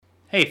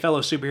Hey,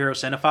 fellow superhero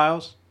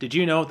cinephiles. Did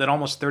you know that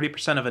almost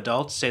 30% of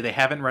adults say they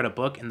haven't read a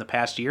book in the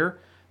past year?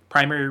 The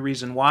primary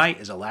reason why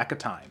is a lack of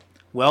time.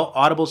 Well,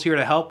 Audible's here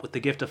to help with the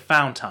gift of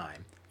found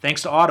time.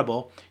 Thanks to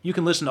Audible, you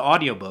can listen to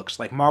audiobooks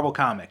like Marvel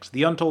Comics,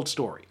 The Untold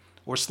Story,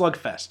 or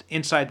Slugfest,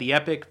 inside the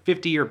epic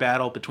 50-year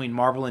battle between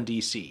Marvel and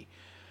DC.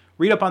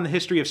 Read up on the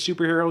history of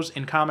superheroes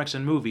in comics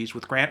and movies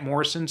with Grant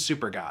Morrison's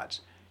Super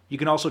Gods. You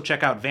can also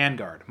check out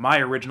Vanguard, my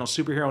original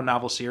superhero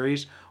novel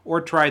series,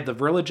 or try The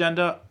Vril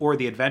Agenda or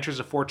The Adventures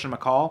of Fortune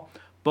McCall,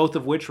 both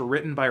of which were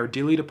written by our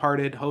dearly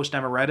departed host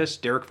emeritus,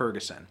 Derek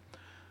Ferguson.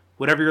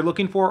 Whatever you're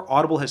looking for,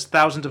 Audible has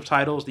thousands of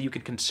titles that you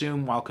can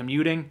consume while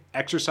commuting,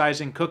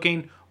 exercising,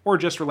 cooking, or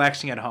just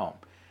relaxing at home.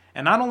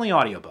 And not only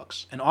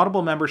audiobooks, an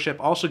Audible membership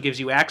also gives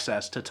you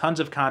access to tons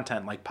of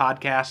content like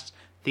podcasts,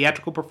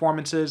 theatrical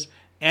performances,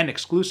 and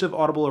exclusive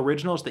Audible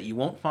originals that you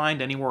won't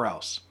find anywhere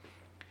else.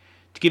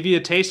 To give you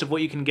a taste of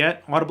what you can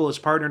get, Audible has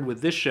partnered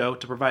with this show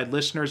to provide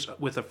listeners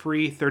with a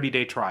free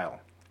 30-day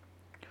trial.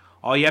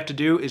 All you have to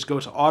do is go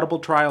to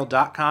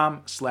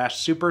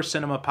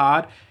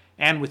audibletrial.com/supercinemapod,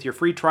 and with your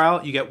free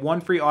trial, you get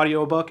 1 free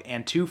audiobook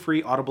and 2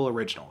 free Audible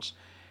originals.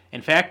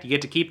 In fact, you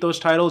get to keep those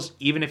titles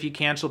even if you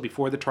cancel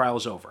before the trial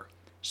is over.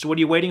 So what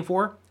are you waiting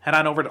for? Head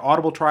on over to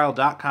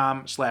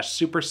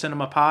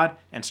audibletrial.com/supercinemapod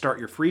and start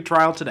your free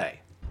trial today.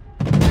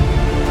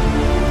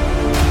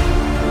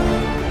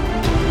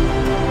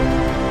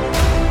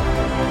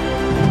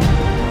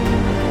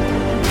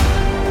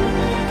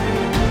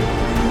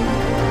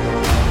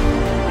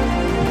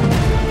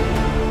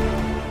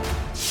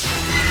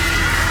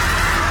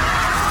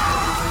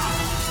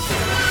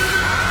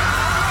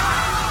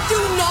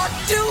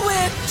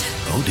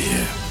 Oh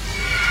dear.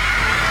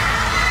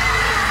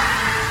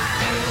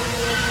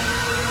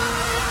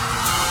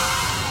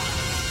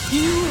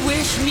 You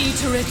wish me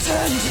to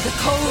return to the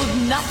cold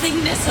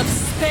nothingness of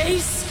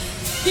space?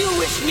 You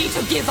wish me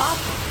to give up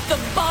the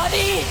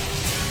body?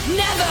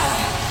 Never!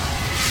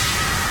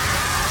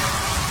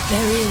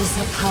 There is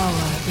a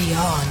power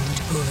beyond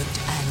good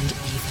and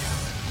evil.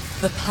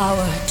 The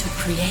power to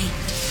create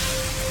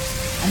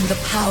and the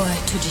power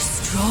to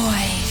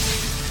destroy.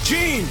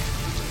 Jean!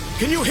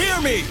 Can you hear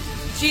me?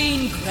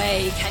 Jean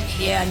Grey can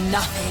hear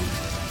nothing.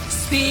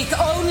 Speak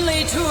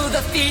only to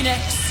the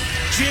Phoenix.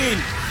 Jean,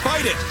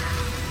 fight it!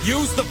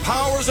 Use the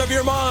powers of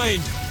your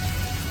mind!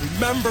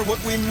 Remember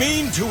what we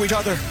mean to each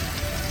other.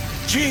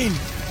 Jean,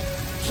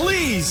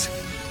 please,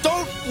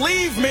 don't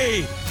leave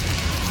me!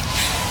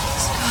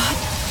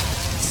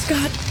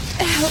 Scott,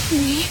 help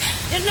me.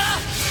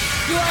 Enough!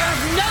 You are of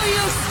no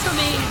use to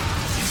me!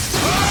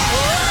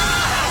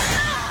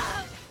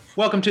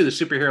 Welcome to the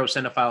Superhero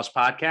Cinephiles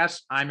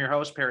podcast. I'm your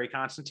host, Perry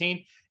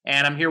Constantine,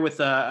 and I'm here with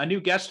a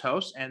new guest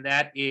host, and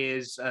that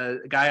is a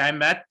guy I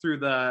met through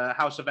the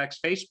House of X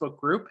Facebook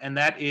group, and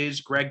that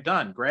is Greg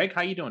Dunn. Greg,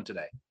 how you doing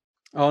today?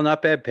 Oh,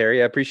 not bad,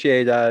 Perry. I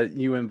appreciate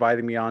you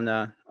inviting me on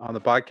the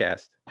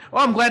podcast.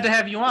 Well, I'm glad to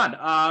have you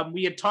on.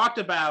 We had talked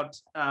about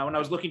when I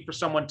was looking for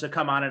someone to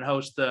come on and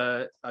host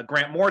the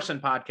Grant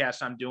Morrison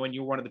podcast I'm doing.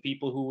 You were one of the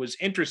people who was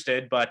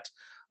interested, but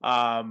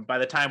by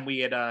the time we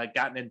had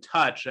gotten in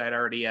touch, I'd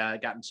already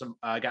gotten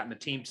a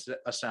team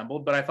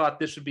assembled. But I thought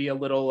this would be a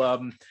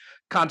little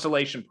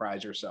consolation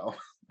prize or so.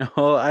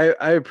 Oh,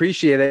 I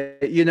appreciate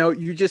it. You know,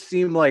 you just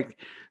seem like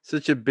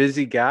such a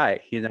busy guy,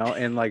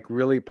 and like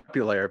really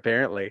popular,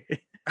 apparently.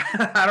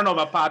 I don't know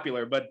about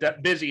popular,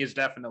 but busy is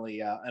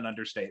definitely an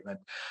understatement.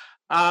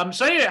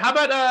 So anyway, how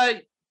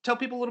about tell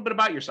people a little bit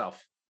about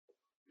yourself?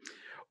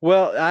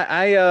 Well,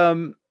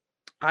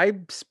 I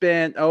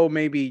spent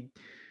maybe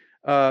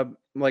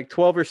like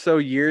 12 or so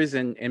years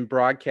in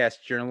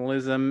broadcast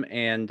journalism,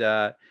 and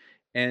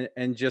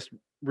just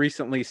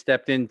recently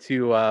stepped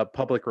into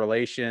public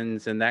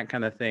relations and that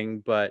kind of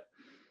thing. But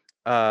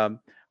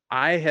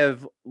I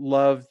have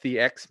loved the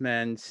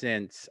X-Men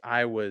since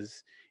I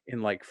was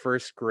in like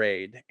first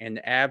grade,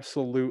 and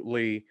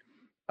absolutely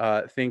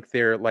think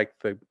they're like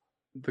the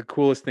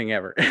coolest thing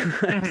ever.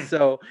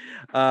 So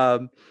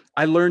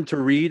I learned to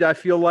read, I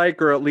feel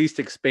like, or at least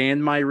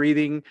expand my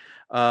reading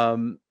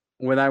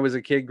when I was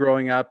a kid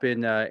growing up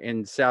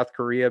in South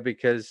Korea,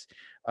 because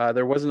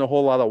there wasn't a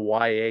whole lot of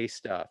YA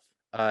stuff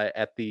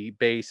at the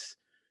base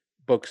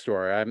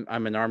bookstore.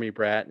 I'm an army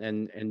brat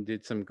and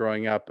did some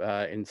growing up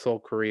in Seoul,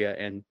 Korea,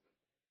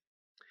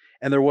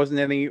 and there wasn't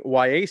any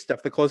YA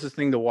stuff. The closest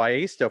thing to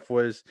YA stuff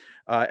was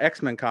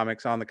X-Men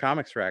comics on the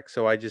comics rack.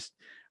 So I just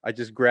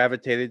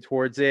gravitated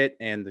towards it,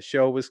 and the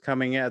show was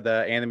coming out,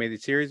 the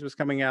animated series was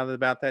coming out at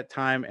about that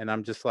time, and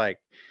I'm just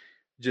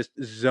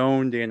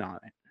zoned in on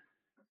it.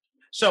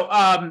 So,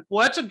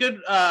 well, that's a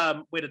good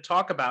way to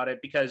talk about it,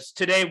 because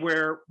today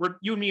we're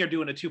you and me are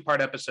doing a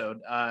 2-part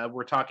episode.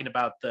 We're talking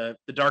about the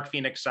Dark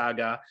Phoenix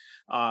saga.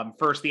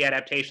 First, the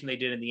adaptation they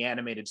did in the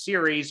animated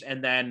series,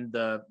 and then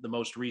the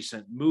most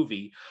recent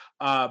movie.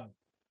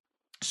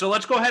 So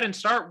let's go ahead and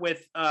start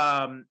with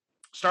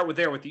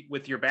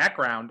your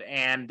background.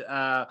 And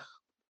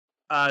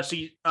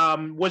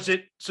Was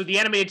it so the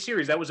animated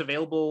series that was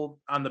available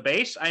on the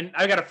base?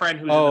 I got a friend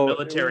who's in the Oh,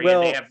 military, and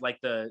they well, have like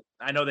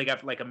I know they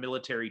got like a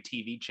military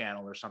TV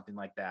channel or something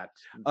like that.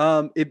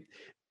 it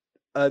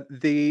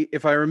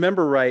if I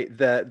remember right,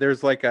 that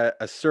there's like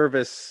a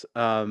service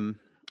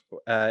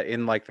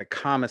in like the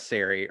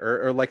commissary,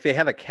 or like they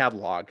had a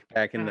catalog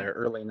back in the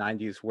early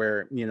 90s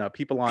where,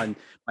 people on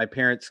my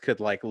parents could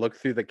like look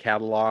through the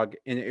catalog,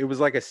 and it was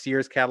like a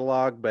Sears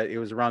catalog, but it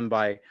was run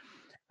by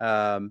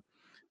the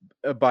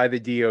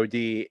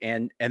DoD,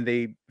 and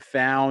they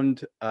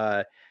found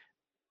the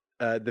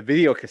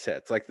video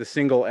cassettes, like the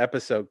single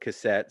episode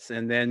cassettes.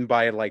 And then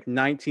by like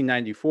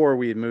 1994,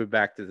 we had moved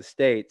back to the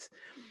States.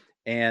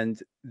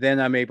 And then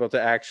I'm able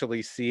to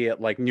actually see it,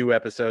 like new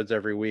episodes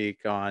every week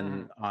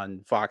on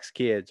Fox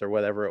Kids or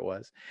whatever it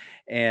was.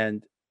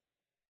 And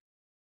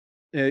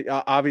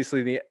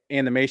obviously the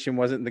animation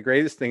wasn't the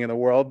greatest thing in the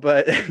world,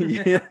 but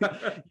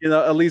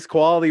at least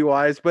quality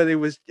wise. But it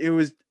was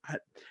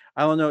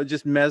I don't know,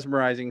 just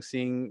mesmerizing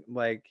seeing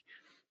like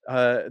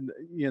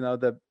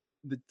the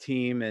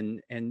team,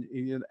 and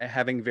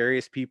having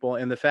various people,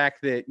 and the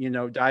fact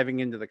that diving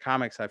into the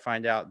comics, I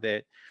find out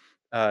that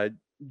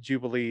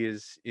Jubilee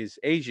is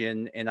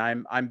Asian, and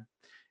I'm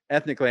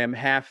ethnically I'm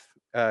half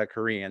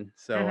Korean,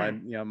 so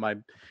I'm my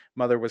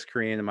mother was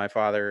Korean and my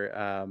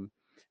father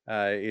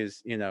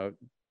is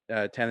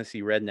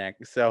Tennessee redneck,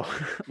 so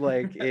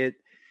like it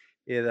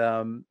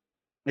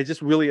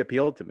just really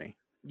appealed to me.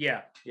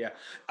 Yeah.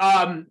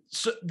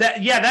 So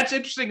that's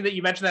interesting that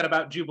you mentioned that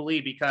about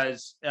Jubilee,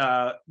 because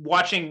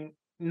watching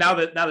now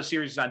the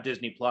series is on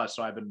Disney Plus,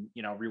 so I've been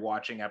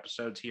rewatching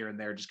episodes here and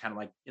there, just kind of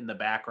like in the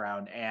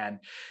background. And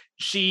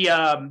she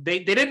they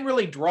didn't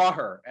really draw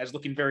her as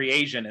looking very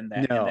Asian in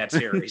that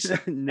series.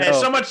 No. And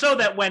so much so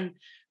that when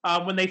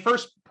they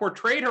first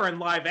portrayed her in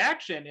live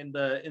action in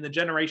the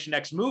Generation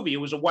X movie, it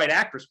was a white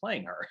actress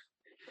playing her.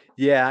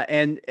 Yeah,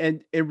 and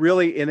it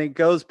really, and it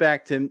goes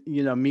back to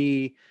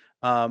me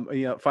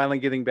finally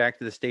getting back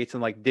to the States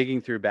and like digging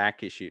through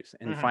back issues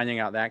and finding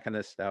out that kind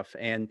of stuff,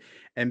 and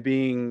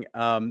being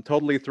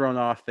totally thrown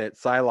off that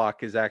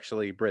Psylocke is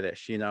actually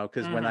British,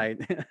 because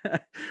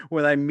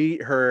when I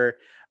meet her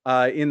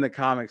in the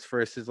comics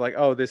first, is like,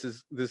 oh, this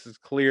is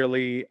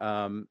clearly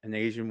an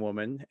Asian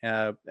woman,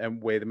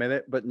 and wait a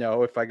minute, but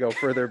no, if I go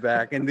further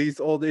back in these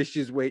old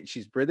issues, wait,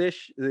 she's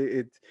British.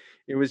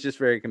 It was just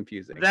very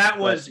confusing. That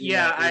was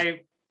I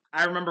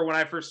remember when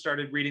I first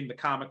started reading the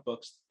comic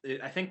books,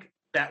 I think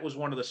that was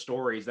one of the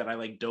stories that I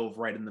like dove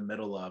right in the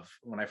middle of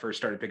when I first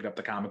started picking up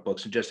the comic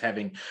books, and just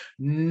having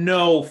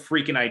no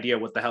freaking idea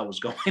what the hell was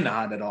going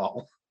on at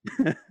all.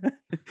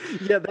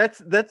 Yeah, that's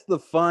the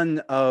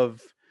fun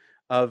of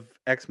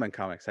X-Men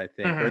comics, I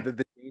think, or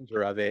the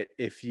danger of it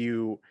if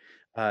you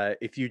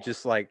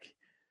just like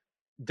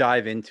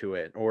dive into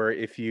it, or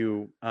if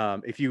you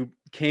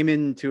came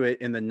into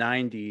it in the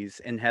 90s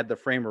and had the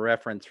frame of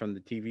reference from the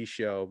TV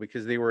show,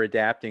 because they were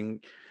adapting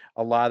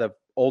a lot of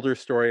older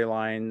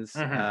storylines,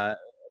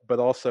 but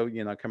also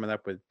coming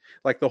up with,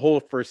 like, the whole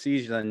first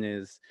season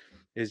is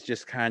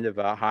just kind of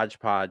a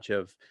hodgepodge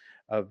of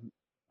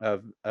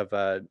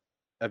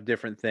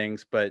different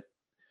things, but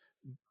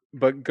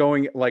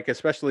going, like,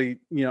 especially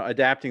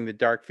adapting the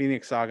Dark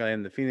Phoenix saga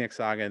and the Phoenix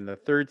saga in the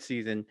third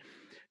season,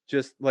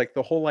 just like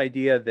the whole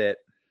idea that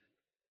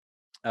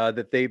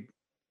they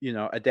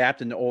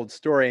adapt an old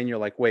story, and you're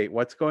like, wait,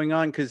 what's going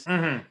on? Because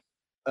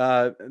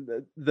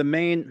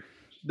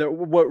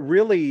what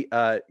really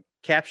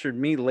captured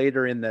me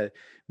later in the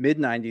mid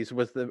 90s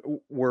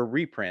were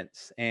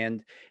reprints,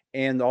 and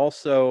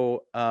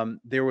also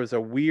there was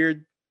a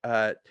weird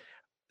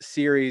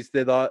series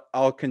that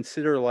I'll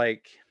consider,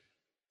 like,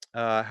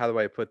 how do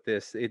I put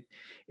this?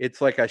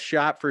 It's like a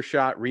shot for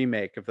shot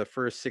remake of the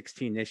first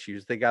 16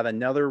 issues. They got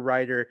another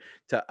writer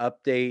to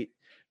update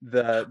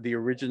the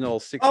original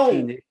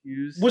 16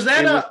 issues. Was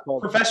that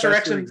Professor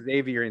X and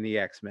Xavier in the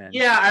X-Men?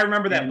 Yeah, I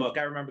remember that book.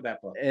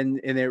 And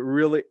it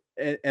really,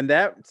 and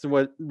that's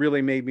what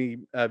really made me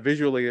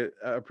visually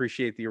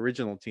appreciate the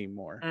original team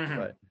more.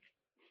 But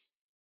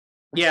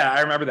yeah,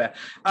 I remember that.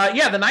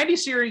 The 90s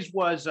series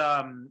was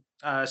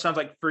sounds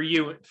like for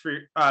you,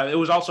 it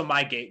was also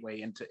my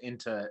gateway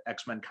into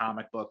X-Men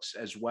comic books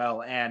as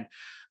well. And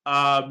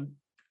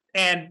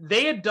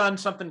they had done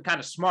something kind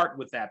of smart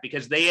with that,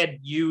 because they had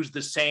used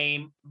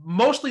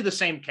mostly the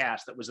same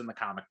cast that was in the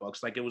comic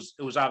books. Like, it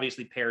was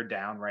obviously pared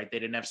down, right? They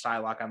didn't have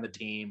Psylocke on the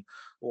team,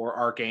 or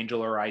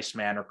Archangel, or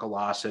Iceman, or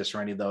Colossus,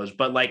 or any of those.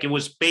 But like, it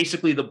was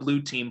basically the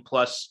Blue Team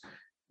plus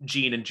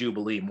Jean and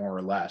Jubilee, more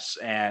or less,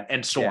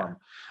 and Storm.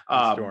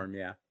 Yeah. Storm,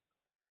 yeah.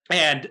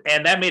 And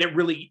that made it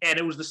really, and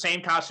it was the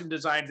same costume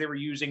designs they were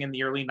using in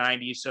the early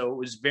 90s. So it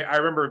was I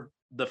remember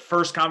the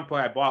first comic book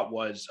I bought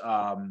was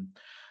I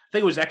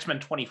think it was X-Men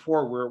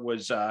 24, where it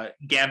was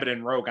Gambit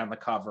and Rogue on the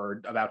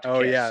cover about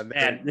to kiss.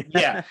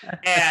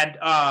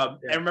 I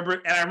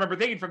remember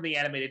thinking from the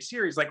animated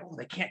series, like, oh,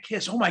 they can't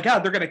kiss. Oh my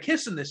God, they're gonna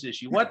kiss in this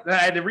issue. What? And I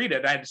had to read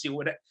it. I had to see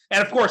what.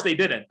 And of course they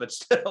didn't, but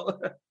still.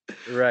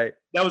 Right.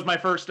 That was my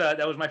first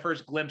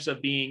glimpse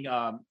of being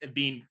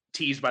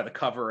teased by the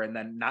cover and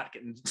then not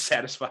getting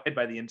satisfied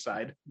by the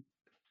inside.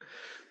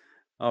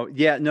 Oh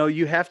yeah, no,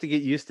 you have to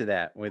get used to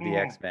that with the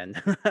Mm.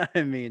 X-Men.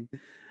 I mean,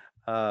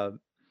 uh,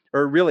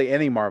 or really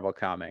any Marvel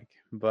comic,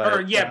 Or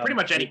but yeah, pretty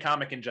much any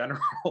comic in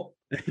general.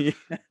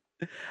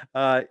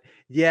 yeah,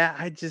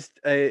 yeah,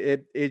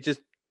 it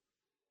just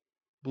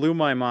blew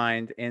my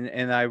mind,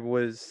 and I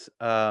was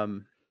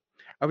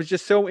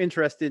just so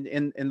interested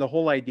in the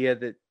whole idea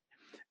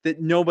that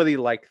nobody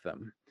liked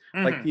them.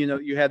 Like,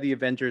 Mhm. you had the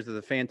Avengers of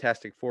the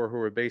Fantastic Four who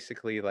were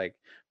basically like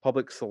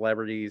public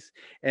celebrities,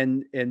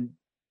 and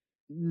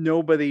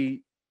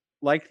nobody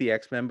liked the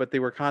X-Men, but they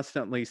were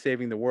constantly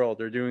saving the world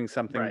or doing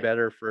something Right.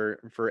 better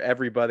for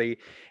everybody.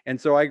 And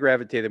so I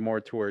gravitated more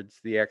towards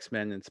the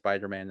X-Men and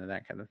Spider-Man and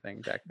that kind of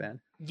thing back then.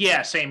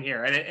 Yeah, same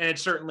here, and it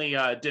certainly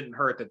didn't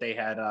hurt that they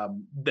had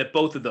that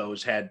both of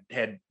those had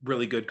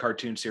really good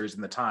cartoon series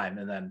in the time,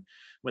 and then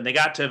when they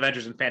got to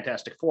Avengers and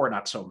Fantastic Four,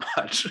 not so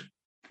much.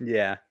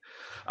 Yeah.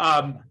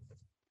 um,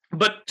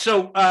 but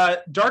so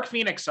Dark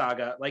Phoenix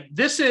Saga, like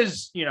this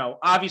is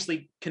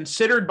obviously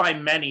considered by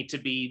many to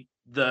be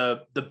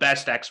the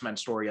best X-Men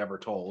story ever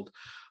told.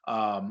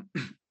 Um,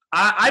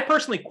 I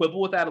personally quibble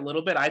with that a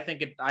little bit.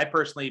 I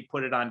personally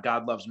put it on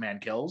God Loves Man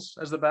Kills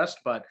as the best,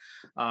 but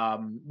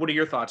what are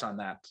your thoughts on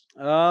that?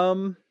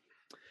 Um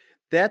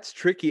that's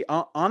tricky.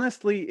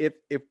 Honestly, if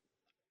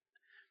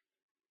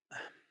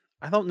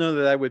I don't know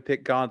that I would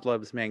pick God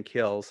Loves Man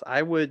Kills.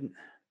 I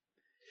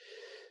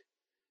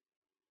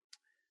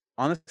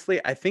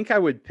think I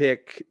would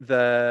pick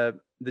the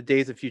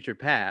Days of Future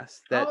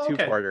Past, that Oh, okay.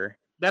 two-parter.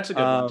 That's a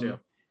good one too.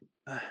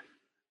 Um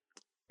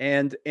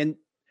and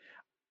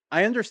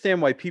I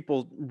understand why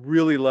people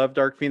really love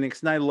Dark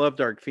Phoenix, and I love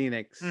Dark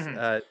Phoenix. Hmm.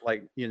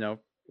 Like,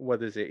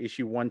 what is it,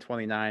 issue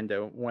 129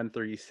 to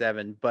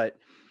 137, but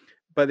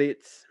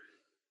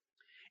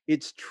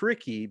it's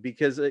tricky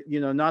because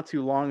not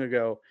too long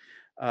ago,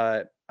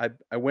 I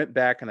went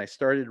back and I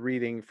started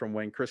reading from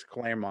when Chris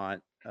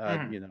Claremont,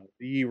 Hmm.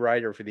 the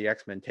writer for the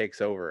X-Men,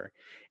 takes over,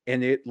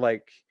 and it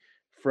like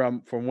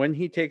from when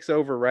he takes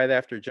over right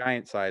after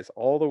Giant Size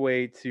all the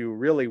way to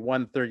really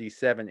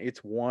 137,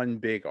 it's one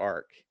big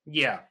arc.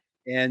 Yeah.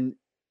 And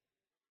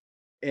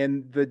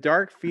the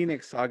Dark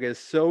Phoenix saga is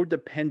so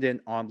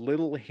dependent on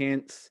little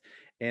hints,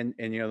 and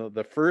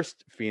the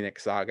first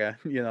Phoenix saga,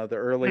 the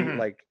early, Hmm.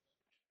 like,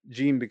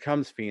 Jean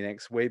becomes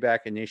Phoenix way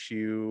back in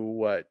issue,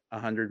 what,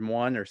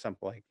 101 or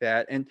something like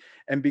that. And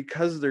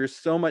because there's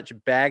so much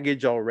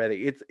baggage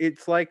already,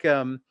 it's like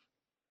uh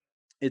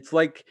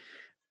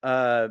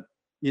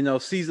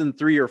season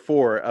 3 or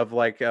 4 of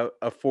like a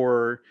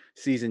 4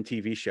 season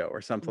TV show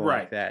or something like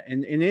Right. that.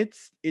 And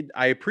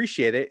I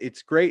appreciate it.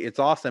 It's great. It's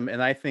awesome.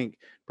 And I think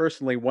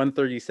personally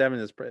 137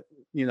 is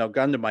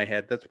gun to my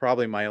head, that's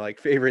probably my like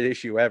favorite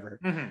issue ever.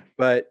 Hmm.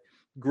 But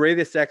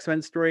greatest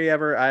X-Men story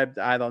ever,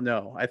 I don't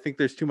know. I think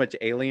there's too much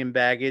alien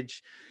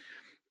baggage,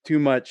 too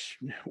much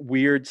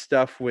weird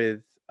stuff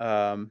with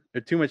or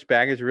too much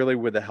baggage really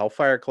with the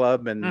Hellfire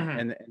Club, and Hmm.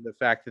 and the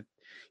fact that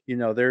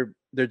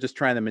they're just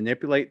trying to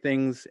manipulate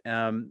things.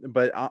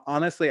 But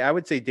honestly, I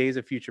would say Days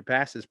of Future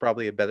Past is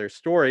probably a better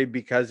story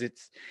because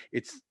it's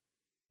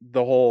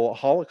the whole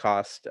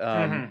Holocaust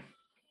Hmm.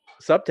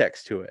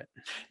 subtext to it.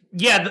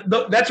 Yeah,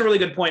 that's a really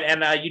good point,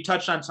 and you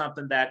touched on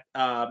something that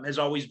has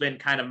always been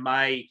kind of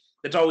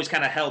that's always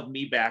kind of held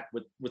me back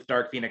with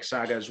Dark Phoenix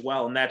Saga as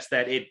well, and that's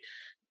that it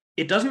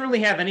doesn't really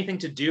have anything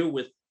to do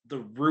with the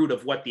root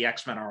of what the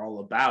X-Men are all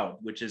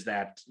about, which is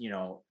that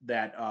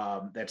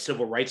that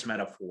civil rights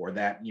metaphor,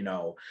 that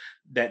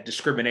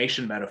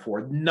discrimination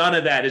metaphor. None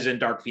of that is in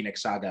Dark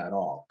Phoenix Saga at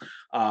all,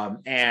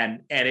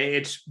 and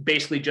it's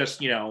basically just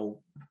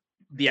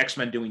the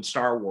X-Men doing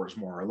Star Wars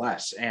more or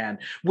less, and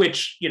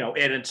which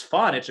and it's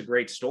fun. It's a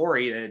great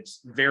story. And it's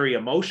very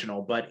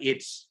emotional, but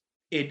it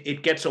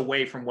gets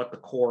away from what the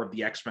core of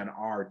the X-Men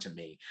are to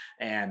me,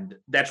 and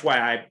that's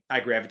why I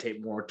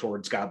gravitate more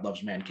towards God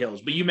Loves Man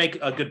Kills. But you make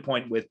a good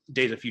point with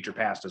Days of Future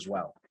Past as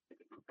well.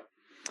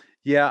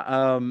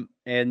 Yeah,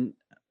 and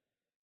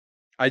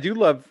I do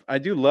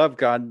love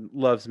God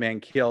Loves Man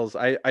Kills.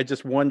 I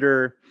just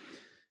wonder,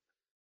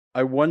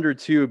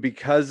 too,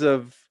 because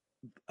of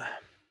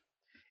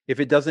if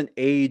it doesn't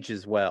age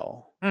as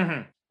well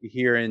Mm-hmm.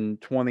 here in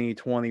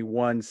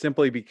 2021,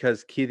 simply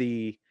because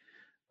Kitty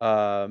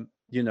um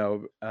you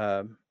know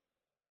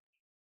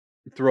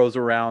throws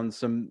around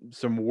some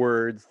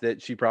words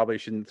that she probably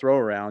shouldn't throw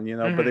around,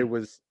 but it Mm-hmm.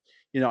 was,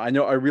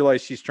 I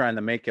realize she's trying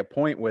to make a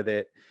point with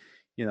it,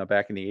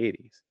 back in the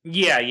 80s.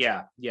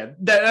 Yeah.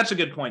 That's a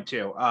good point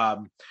too.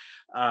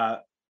 Uh,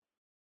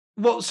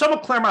 well, some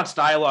of Claremont's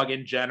dialogue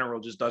in general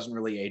just doesn't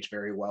really age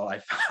very well. I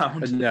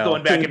found No.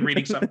 going back and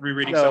rereading some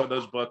No. of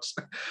those books.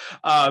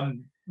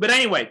 But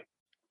anyway,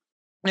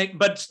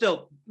 but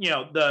still,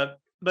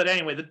 but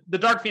anyway, the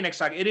Dark Phoenix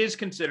saga, it is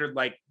considered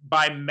like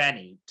by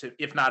many to,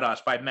 if not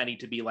us, by many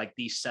to be like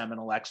the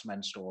seminal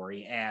X-Men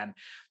story. And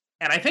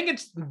I think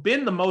it's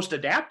been the most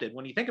adapted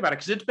when you think about it,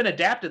 because it's been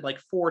adapted like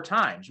 4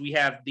 times. We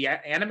have the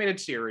animated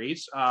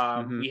series.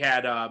 Mhm. We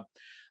had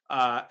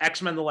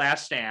X-Men: The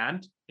Last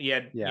Stand. You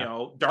had,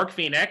 Yeah. Dark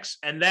Phoenix,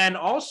 and then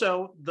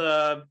also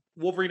the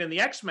Wolverine and the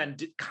X-Men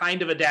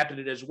kind of adapted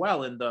it as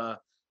well in the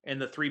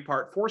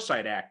 3-part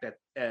Foresight Act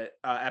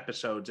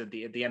episodes at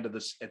the end of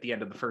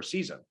the first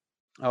season.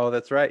 Oh,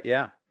 that's right.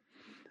 Yeah.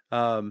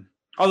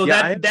 Although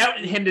Yeah,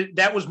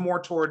 that was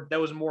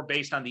more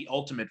based on the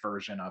Ultimate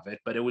version of it,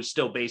 but it was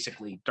still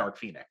basically Dark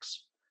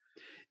Phoenix.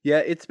 Yeah,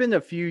 it's been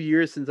a few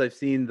years since I've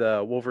seen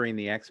the Wolverine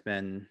the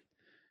X-Men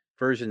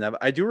version of it.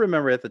 I do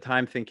remember at the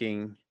time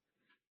thinking,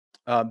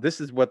 this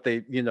is what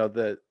they,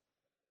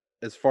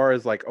 as far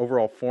as like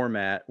overall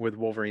format with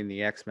Wolverine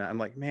the X-Men, I'm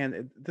like,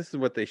 man, this is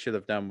what they should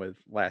have done with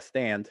Last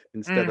Stand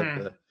instead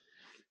of the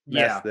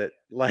mess that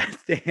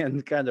Last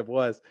Stand kind of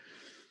was.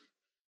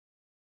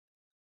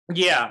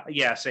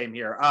 Yeah, same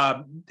here.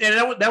 And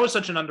that was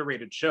such an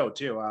underrated show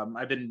too.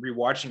 I've been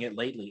rewatching it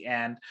lately,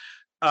 and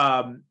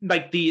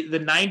like the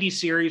 90s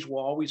series will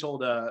always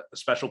hold a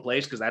special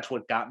place because that's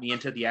what got me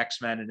into the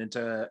X-Men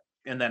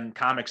and then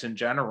comics in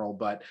general.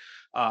 But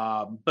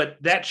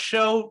that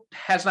show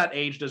has not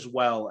aged as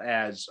well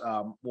as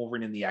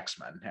Wolverine and the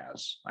X-Men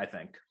has, I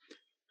think.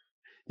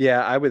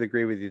 Yeah, I would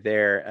agree with you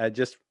there.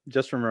 Just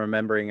from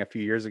remembering a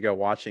few years ago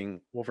watching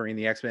Wolverine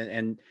the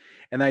X-Men,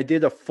 and I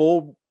did a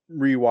full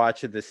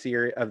rewatch of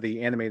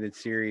the animated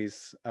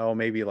series,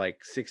 maybe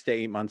like 6 to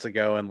 8 months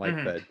ago, and like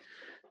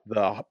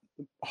the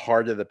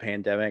heart of the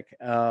pandemic.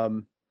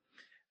 And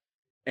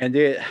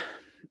it,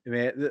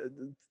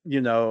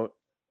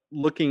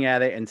 looking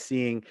at it and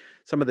seeing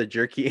some of the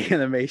jerky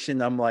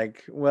animation, I'm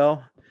like,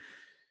 well,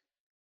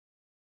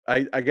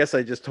 I guess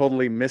I just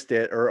totally missed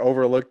it or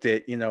overlooked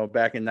it,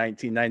 back in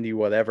 1990,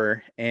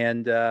 whatever.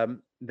 And gosh,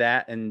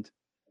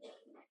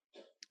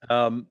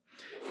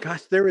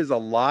 there is a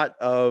lot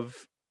of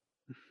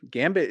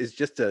Gambit is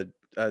just a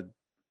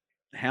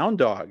hound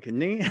dog, isn't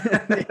he?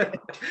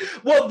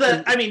 Well,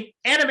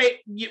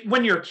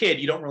 when you're a kid,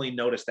 you don't really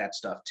notice that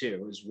stuff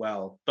too, as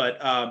well.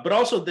 But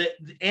also the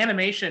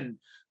animation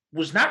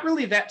was not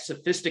really that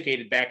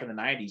sophisticated back in the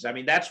 90s. I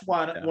mean, that's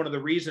one of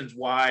the reasons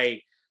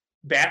why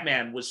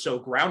Batman was so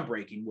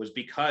groundbreaking, was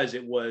because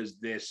it was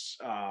this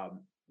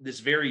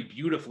very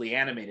beautifully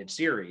animated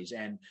series,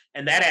 and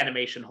that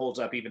animation holds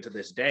up even to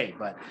this day.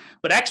 But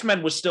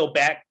X-Men was still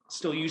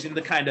using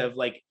the kind of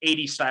like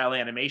 80s style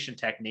animation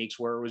techniques,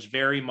 where it was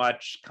very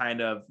much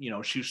kind of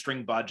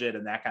shoestring budget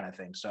and that kind of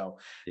thing. So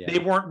they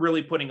weren't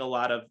really putting a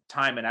lot of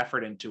time and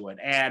effort into it,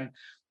 and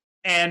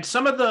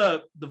some of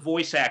the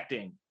voice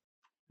acting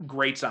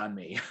grates on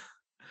me.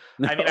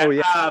 I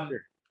mean,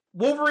 sure.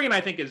 Wolverine,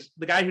 I think, is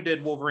the guy who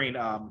did Wolverine.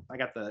 I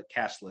got the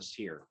cast list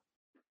here.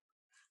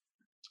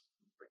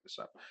 Bring this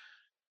up.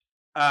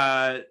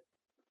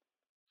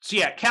 So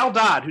yeah, Cal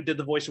Dodd, who did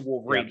the voice of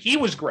Wolverine, he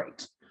was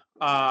great.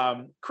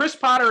 Chris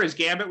Potter as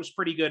Gambit was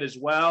pretty good as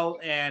well,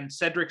 and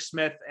Cedric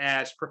Smith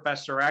as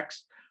Professor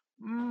X,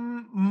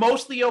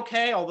 mostly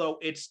okay. Although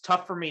it's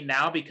tough for me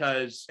now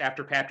because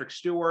after Patrick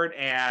Stewart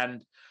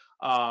and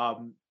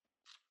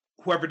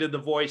whoever did the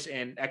voice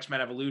in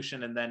X-Men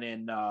Evolution, and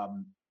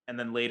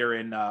then later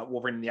in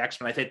Wolverine and the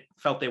X-Men, I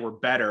felt they were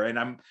better,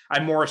 and I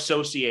more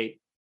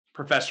associate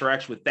Professor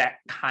X with that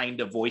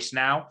kind of voice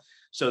now.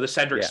 So the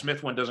Cedric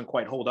Smith one doesn't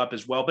quite hold up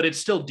as well, but it's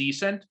still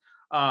decent.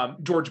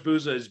 George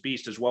Buza as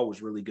Beast as well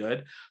was really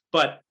good,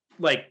 but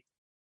like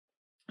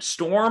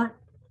Storm,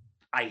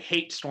 I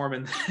hate Storm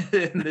in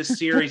this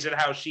series and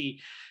how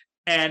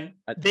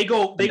they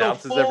go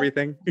full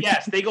everything.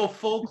 Yes, they go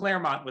full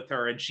Claremont with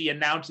her, and she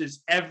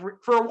announces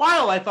for a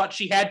while I thought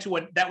she had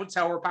to, that was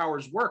how her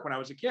powers work when I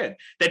was a kid,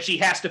 that she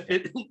has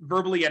to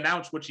verbally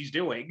announce what she's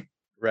doing.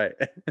 Right.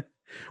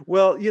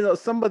 Well,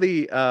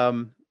 somebody I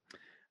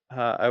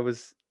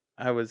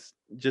was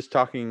just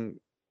talking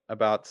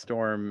about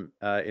Storm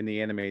in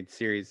the animated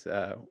series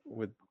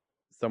with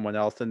someone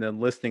else, and then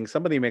listening,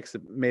 somebody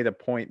made a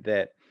point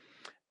that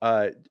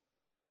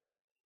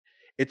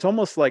it's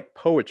almost like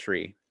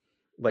poetry,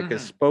 like a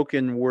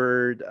spoken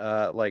word,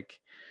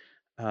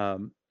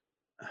 and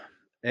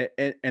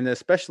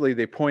especially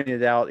they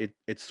pointed out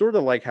it's sort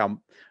of like how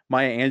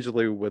Maya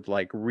Angelou would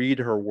like read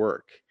her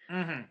work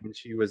when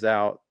she was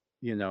out,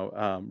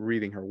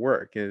 reading her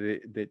work,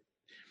 with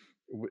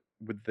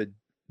the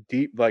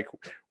deep, like,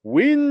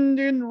 wind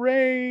and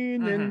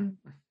rain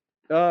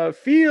and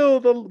feel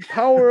the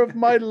power of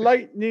my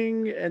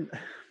lightning, and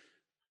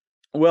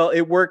well,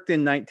 it worked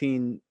in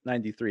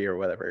 1993 or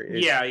whatever.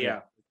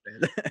 Yeah.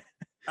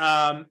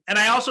 And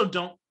I also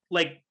don't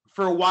like.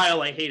 For a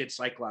while, I hated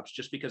Cyclops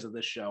just because of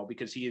this show,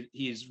 because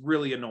he's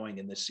really annoying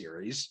in this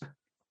series.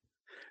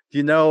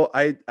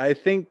 I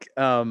think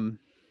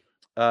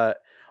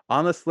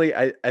honestly,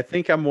 I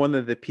think I'm one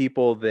of the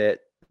people that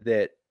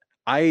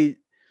I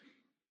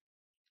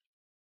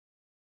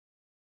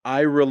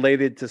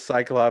related to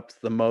Cyclops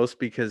the most,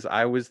 because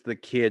I was the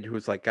kid who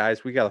was like,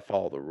 guys, we got to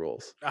follow the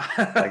rules.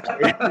 Like,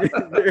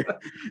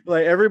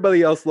 like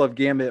everybody else loved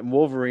Gambit and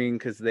Wolverine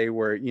because they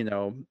were,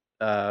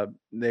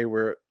 they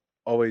were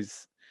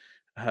always,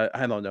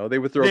 I don't know, they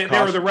would throw. They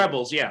were the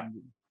rebels, yeah.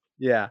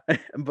 Yeah,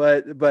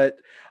 but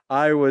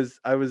I was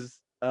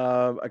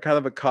a kind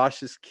of a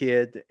cautious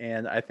kid,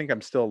 and I think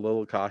I'm still a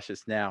little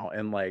cautious now.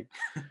 And like,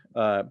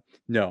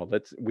 no,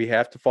 we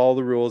have to follow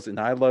the rules. And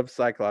I love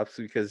Cyclops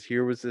because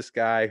here was this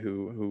guy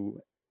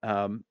who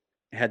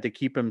had to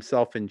keep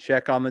himself in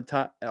check on the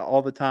time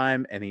all the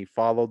time, and he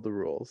followed the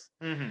rules.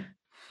 Mm-hmm.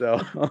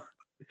 So,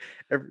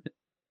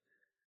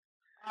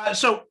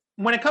 So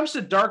when it comes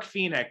to Dark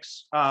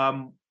Phoenix,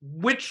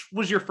 which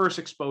was your first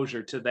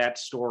exposure to that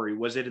story?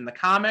 Was it in the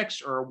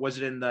comics or was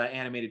it in the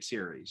animated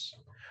series?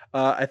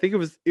 I think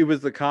it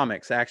was the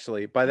comics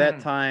actually. By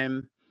that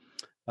time,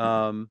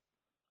 I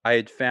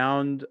had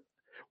found.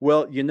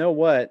 Well, you know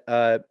what?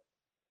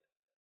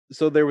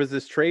 So there was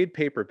this trade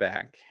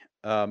paperback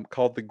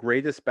called "The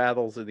Greatest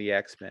Battles of the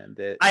X-Men."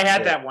 I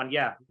had that one.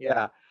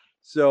 Yeah.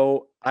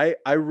 So I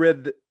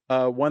read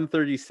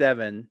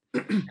 137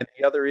 and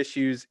the other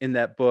issues in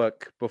that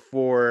book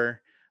before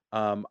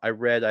I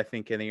read, I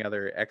think, any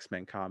other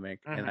X-Men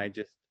comic, and I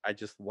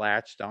just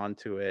latched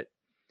onto it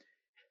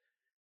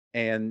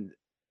and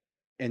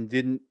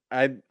didn't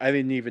I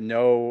didn't even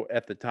know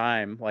at the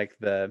time, like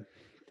the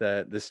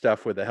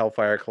stuff with the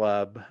Hellfire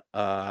Club.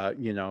 I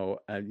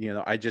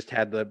just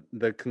had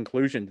the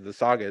conclusion to the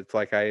saga. It's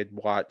like I had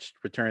watched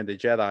Return of the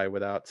Jedi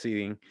without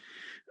seeing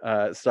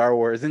Star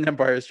Wars and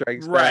Empire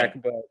Strikes Back.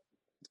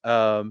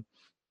 But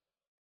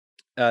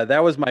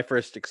that was my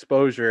first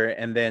exposure.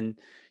 And then,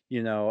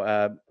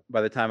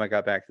 by the time I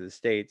got back to the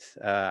States,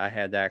 I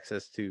had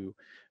access to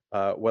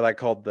what I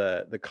called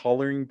the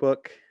coloring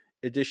book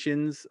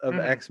editions of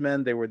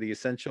X-Men. They were the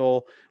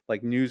essential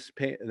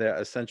the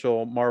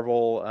essential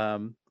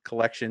Marvel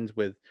collections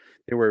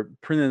they were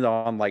printed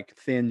on like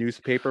thin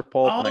newspaper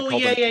pulp. Oh,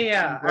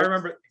 yeah. I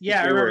remember.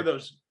 Yeah, I remember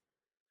those.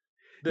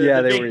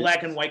 The big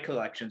black and white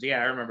collections.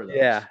 Yeah, I remember those.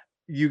 Yeah,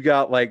 you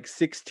got like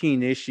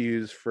 16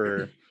 issues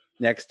for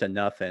next to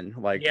nothing,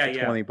 like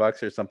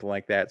 $20 or something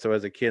like that. So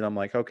as a kid, I'm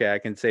like, okay, I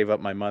can save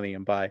up my money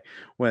and buy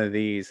one of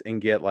these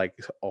and get like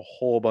a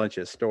whole bunch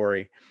of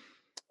story.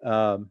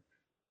 And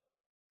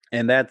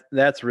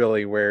that's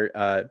really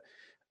where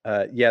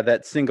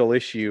that single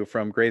issue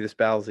from Greatest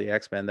Battles of the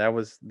X-Men, that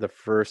was the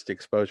first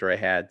exposure I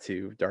had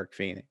to Dark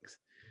Phoenix.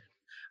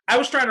 I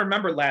was trying to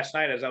remember last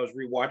night as I was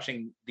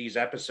rewatching these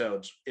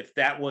episodes, if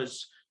that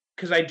was,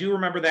 because I do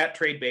remember that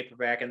trade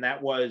paperback, and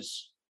that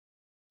was,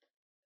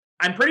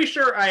 I'm pretty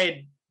sure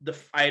I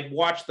had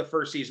watched the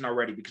first season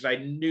already, because I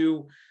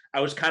knew,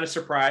 I was kind of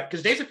surprised,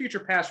 because Days of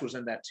Future Past was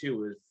in that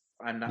too, if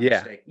I'm not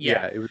mistaken.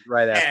 Yeah, it was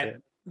right after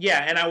it.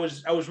 Yeah, and I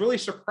was really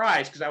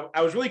surprised because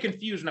I was really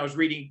confused when I was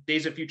reading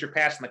Days of Future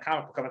Past in the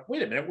comic book. I'm like,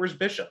 wait a minute, where's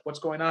Bishop? What's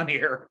going on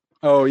here?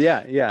 Oh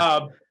yeah.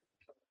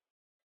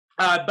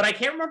 But I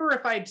can't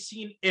remember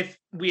if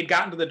we had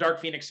gotten to the Dark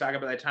Phoenix saga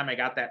by the time I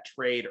got that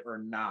trade or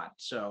not.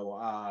 So,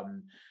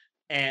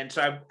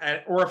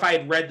 or if I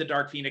had read the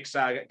Dark Phoenix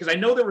saga, because I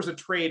know there was a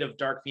trade of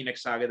Dark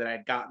Phoenix saga that I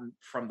had gotten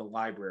from the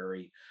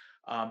library,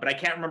 but I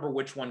can't remember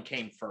which one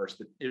came first.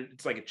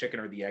 It's like a chicken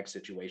or the egg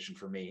situation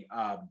for me.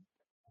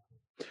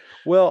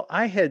 Well,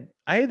 I had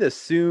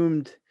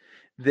assumed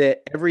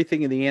that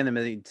everything in the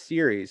animated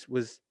series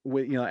was,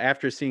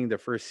 after seeing the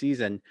first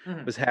season,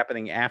 was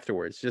happening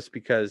afterwards, just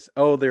because,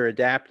 they're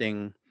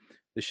adapting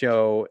the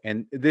show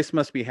and this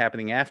must be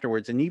happening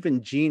afterwards. And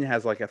even Jean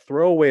has like a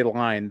throwaway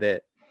line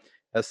that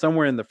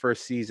somewhere in the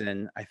first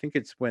season, I think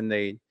it's when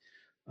when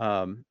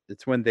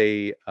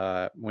Sabretooth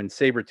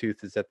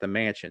is at the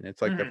mansion.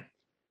 It's like the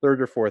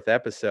third or fourth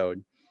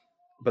episode,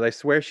 but I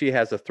swear she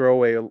has a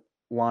throwaway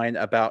line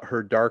about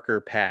her darker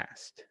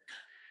past.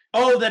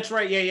 Oh, that's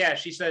right. Yeah.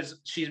 She says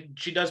she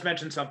does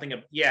mention something.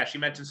 She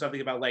mentioned something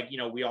about like,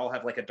 we all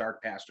have like a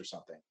dark past or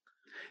something.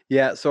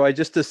 Yeah. So I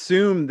just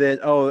assumed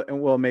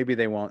that, maybe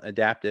they won't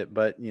adapt it,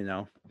 but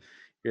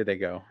here they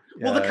go.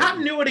 Well, the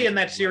continuity in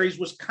that series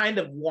was kind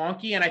of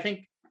wonky. And I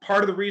think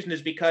part of the reason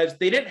is because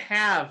they didn't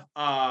have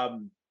a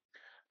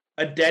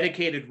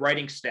dedicated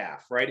writing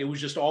staff, right? It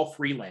was just all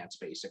freelance,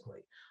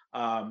 basically.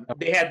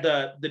 They had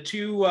the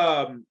two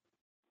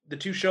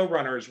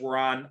showrunners were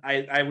on.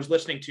 I was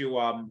listening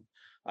to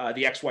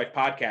the Ex-Wife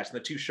podcast, and the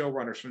two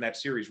showrunners from that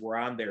series were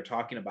on there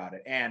talking about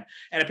it. And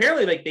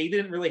apparently, like, they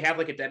didn't really have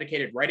like a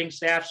dedicated writing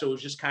staff, so it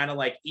was just kind of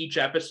like each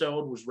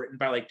episode was written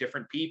by like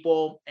different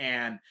people,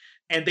 and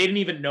they didn't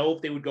even know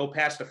if they would go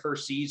past the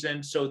first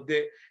season. So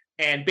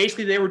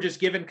basically they were just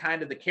given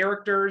kind of the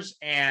characters,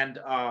 and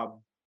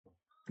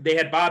they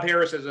had Bob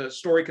Harris as a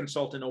story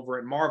consultant over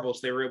at Marvel, so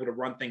they were able to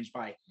run things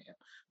by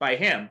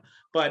him.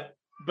 But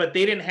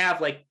they didn't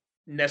have like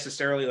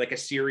necessarily like a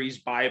series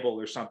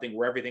Bible or something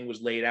where everything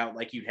was laid out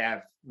like you'd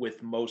have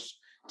with most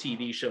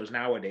TV shows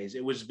nowadays.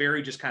 It was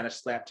very just kind of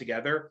slapped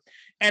together,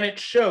 and it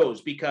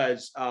shows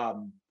because I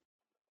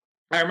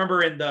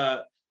remember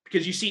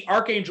because you see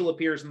Archangel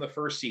appears in the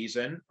first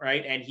season,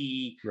 right? And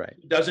he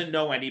doesn't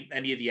know any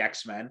of the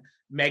X-Men.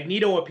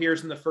 Magneto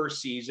appears in the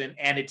first season,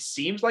 and it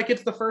seems like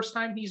it's the first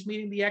time he's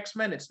meeting the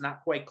X-Men. It's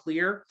not quite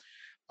clear.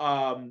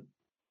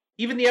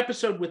 Even the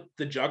episode with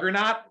the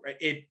Juggernaut,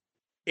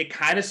 it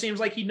kind of seems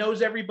like he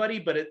knows everybody,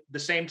 but at the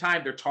same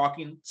time,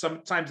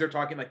 sometimes they're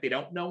talking like they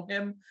don't know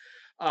him.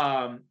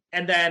 And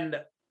then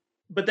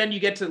but then you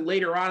get to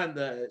later on in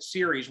the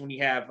series when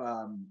you have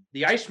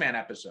the Iceman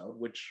episode,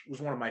 which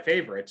was one of my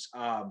favorites,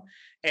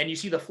 and you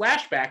see the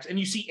flashbacks, and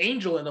you see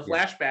Angel in the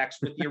flashbacks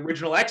with the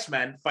original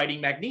X-Men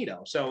fighting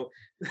Magneto. So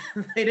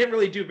they didn't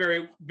really do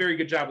very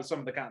good job with some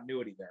of the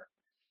continuity there.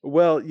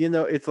 Well,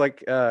 it's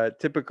like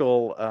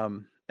typical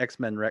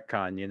X-Men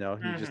retcon. You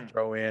just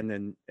throw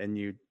in and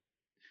you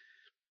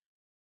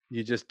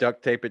just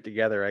duct tape it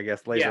together. I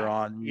guess later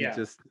on, you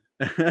just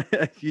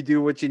you do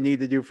what you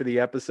need to do for the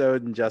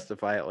episode and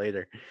justify it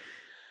later.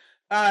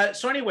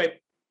 So anyway,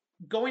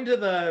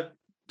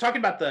 talking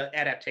about the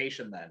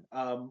adaptation then,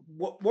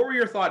 what were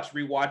your thoughts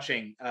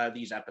rewatching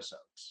these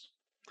episodes?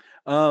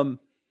 Well,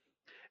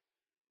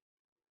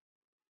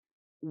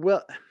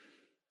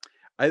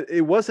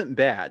 it wasn't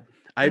bad.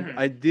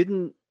 I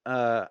didn't,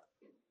 I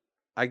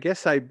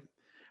guess I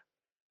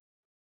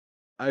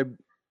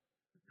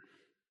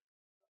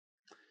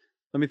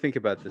let me think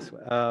about this.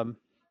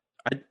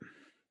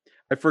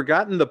 I've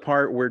forgotten the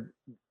part where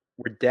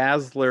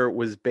Dazzler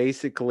was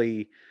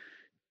basically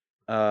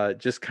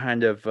just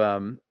kind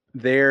of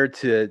there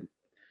to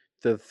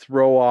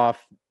throw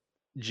off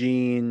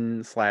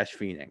Jean /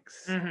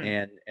 Phoenix,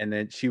 and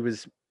then she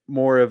was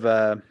more of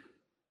a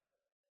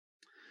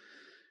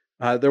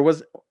there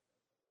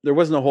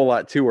wasn't a whole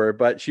lot to her,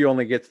 but she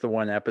only gets the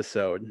one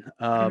episode.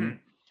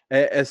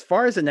 As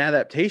far as an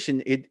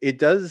adaptation, it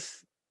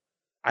does.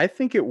 I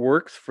think it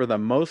works for the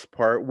most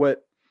part.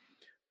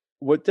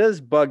 What does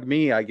bug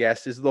me, I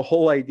guess, is the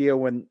whole idea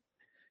when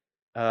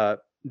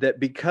that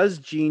because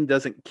Jean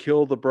doesn't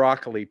kill the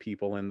broccoli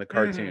people in the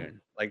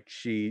cartoon like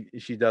she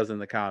does in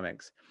the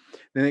comics,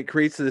 then it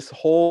creates this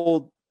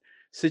whole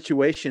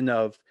situation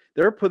of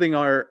they're putting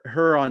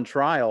her on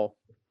trial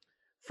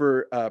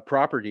for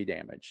property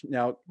damage.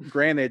 Now,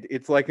 granted,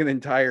 it's like an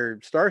entire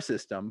star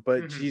system,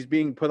 but she's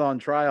being put on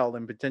trial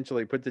and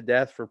potentially put to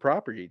death for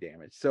property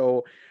damage.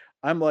 So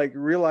I'm like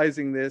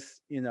realizing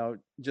this,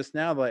 just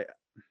now, like,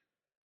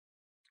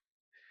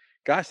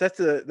 gosh, that's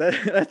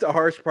a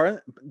harsh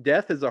part.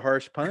 Death is a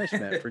harsh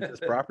punishment for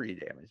just property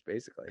damage,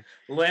 basically.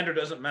 Lander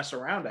doesn't mess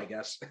around, I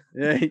guess.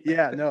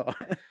 Yeah, no.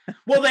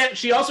 Well,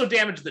 she also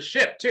damaged the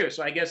ship too,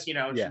 so I guess she's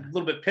a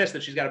little bit pissed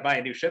that she's got to buy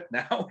a new ship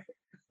now.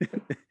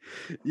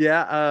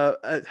 Yeah,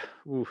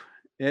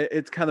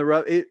 it's kind of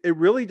rough. It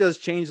really does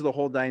change the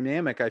whole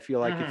dynamic, I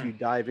feel like, if you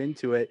dive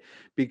into it,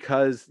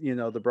 because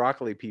the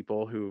broccoli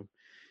people who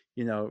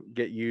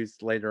get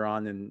used later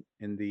on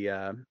in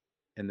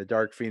the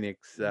Dark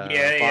Phoenix.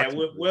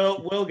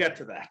 We'll get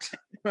to that.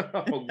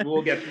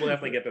 we'll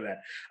definitely get to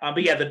that.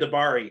 But yeah, the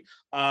Dabari.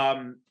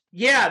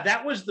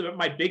 That was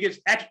my biggest.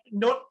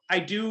 I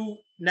do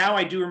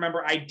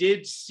remember. I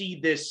did see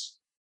this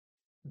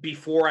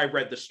before I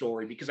read the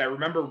story, because I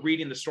remember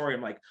reading the story.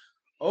 I'm like,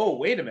 oh,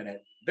 wait a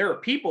minute, there are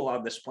people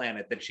on this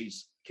planet that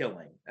she's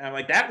killing. And I'm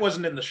like, that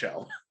wasn't in the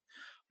show.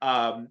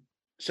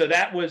 So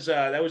that was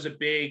a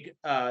big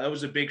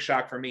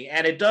shock for me,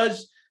 and it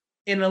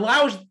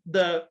allows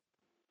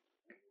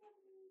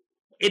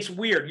it's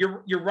weird.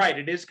 You're right.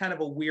 It is kind of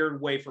a weird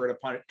way for her to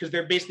punish, because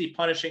they're basically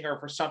punishing her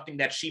for something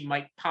that she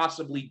might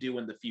possibly do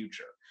in the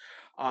future.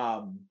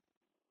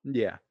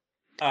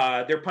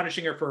 They're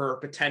punishing her for her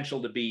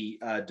potential to be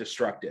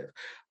destructive.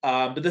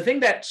 But the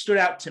thing that stood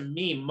out to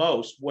me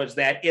most was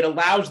that it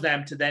allows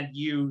them to then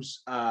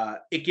use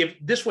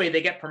this way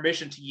they get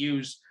permission to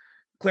use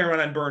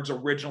Claremont and Burns'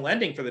 original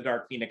ending for the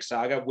Dark Phoenix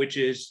saga, which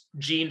is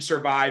Jean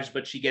survives,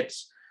 but she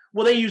gets,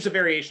 they use a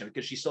variation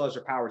because she still has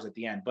her powers at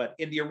the end. But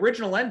in the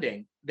original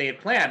ending they had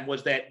planned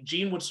was that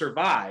Jean would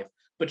survive,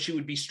 but she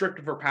would be stripped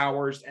of her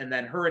powers, and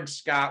then her and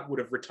Scott would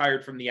have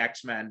retired from the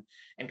X-Men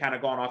and kind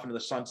of gone off into the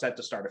sunset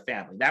to start a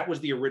family. That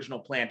was the original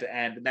plan to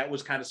end, and that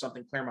was kind of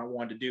something Claremont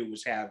wanted to do,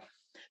 was have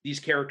these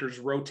characters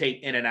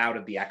rotate in and out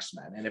of the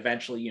X-Men, and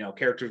eventually,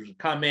 characters would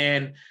come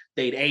in,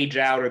 they'd age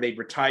out, or they'd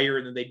retire,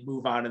 and then they'd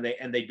move on,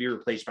 and they'd be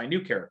replaced by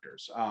new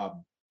characters.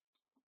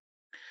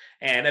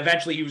 And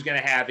eventually, he was going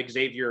to have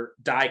Xavier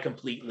die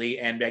completely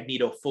and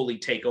Magneto fully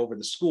take over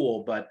the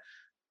school, but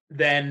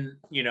then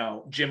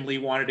Jim Lee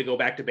wanted to go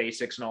back to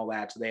basics and all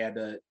that, so they had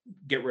to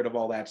get rid of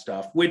all that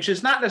stuff, which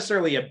is not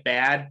necessarily a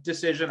bad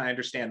decision. I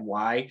understand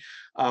why,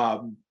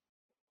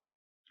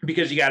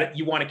 because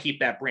you want to keep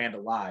that brand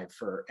alive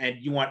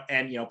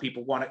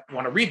people want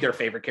to read their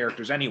favorite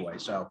characters anyway.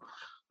 So,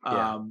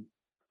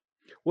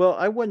 well,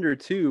 I wonder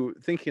too,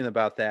 thinking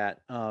about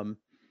that,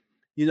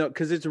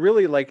 because it's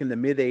really like in the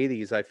mid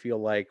 '80s, I feel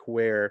like,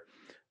 where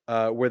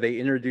they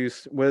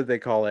introduced, what did they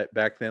call it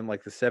back then,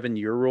 like the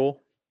 7-year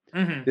rule.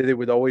 That it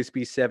would always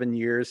be 7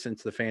 years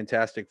since the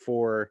Fantastic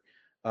Four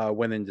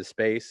went into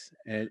space,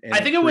 and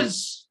I think it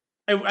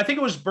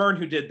was Byrne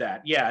who did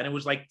that. Yeah, and it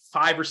was like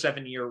 5 or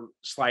 7 year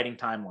sliding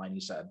timeline,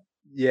 he said.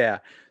 Yeah,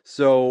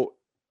 so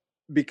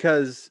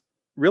because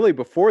really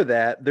before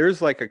that,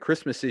 there's like a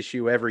Christmas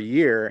issue every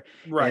year,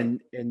 right?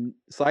 And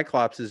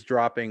Cyclops is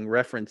dropping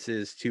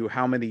references to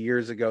how many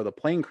years ago the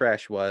plane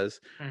crash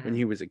was when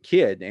he was a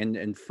kid,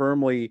 and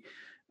firmly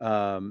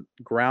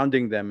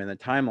grounding them in the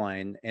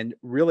timeline. And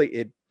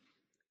really,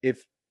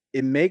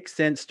 it makes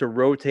sense to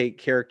rotate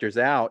characters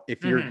out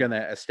if you're Mhm. going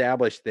to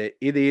establish that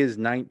it is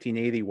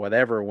 1980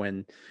 whatever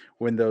when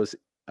those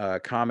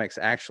comics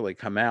actually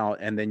come out,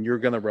 and then you're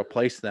going to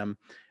replace them,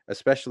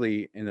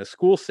 especially in a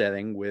school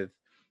setting, with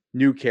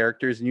new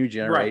characters, new Right.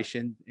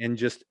 generation, and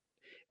just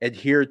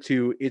adhere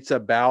to it's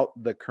about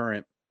the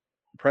current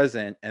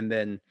present, and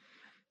then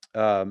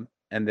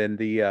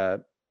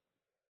the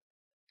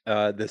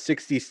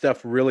 60s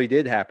stuff really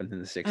did happen in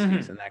the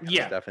 60s Mhm. and that kind of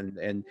Yeah. stuff, and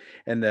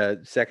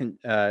the second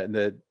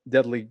the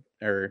deadly,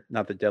 or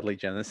not the Deadly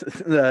Genesis,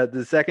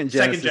 the second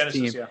Second Genesis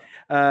Genesis, team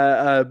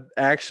yeah.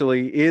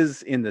 actually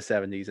is in the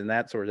 70s and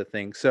that sort of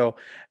thing. So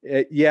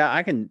yeah,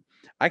 I can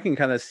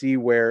kind of see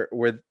where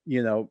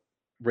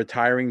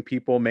retiring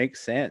people makes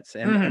sense,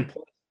 and Mhm.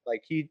 plus,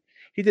 like he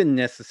didn't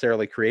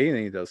necessarily create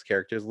any of those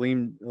characters.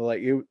 Lean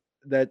like it,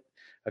 that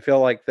I feel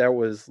like that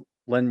was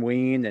Len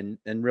Wein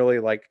and really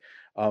like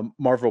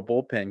Marvel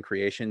bullpen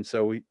creation.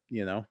 So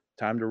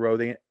time to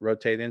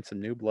rotate in some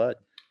new blood.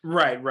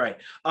 Right, right.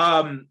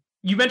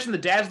 You mentioned the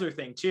Dazzler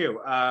thing too,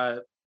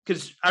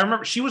 because I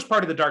remember she was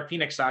part of the Dark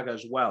Phoenix saga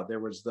as well. There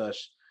was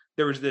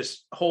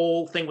this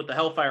whole thing with the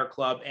Hellfire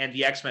Club and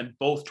the X-Men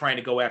both trying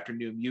to go after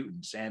New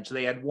Mutants, and so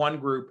they had one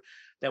group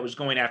that was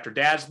going after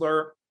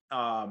Dazzler,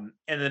 and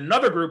then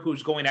another group who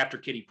was going after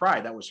Kitty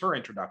Pryde. That was her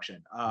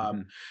introduction.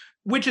 Mhm.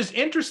 Which is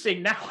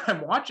interesting now when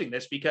I'm watching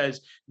this,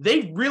 because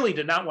they really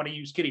did not want to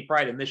use Kitty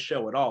Pryde in this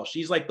show at all.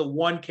 She's like the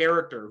one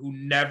character who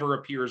never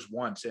appears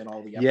once in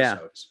all the Yeah,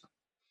 episodes.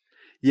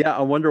 yeah.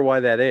 I wonder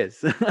why that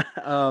is.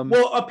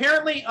 Well,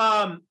 apparently,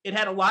 it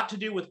had a lot to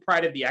do with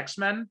Pride of the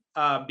X-Men,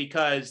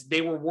 because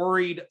they were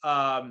worried,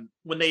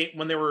 when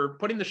they were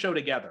putting the show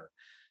together.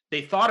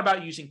 They thought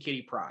about using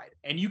Kitty Pryde,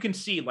 and you can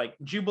see like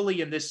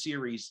Jubilee in this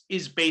series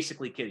is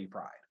basically Kitty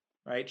Pryde,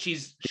 right?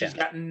 She's Yeah,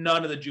 got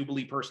none of the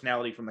Jubilee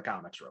personality from the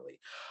comics,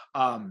 really,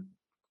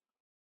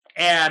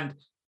 and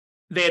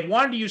they had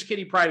wanted to use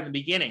Kitty Pryde in the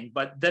beginning,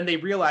 but then they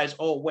realized,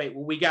 oh wait,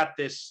 well we got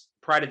this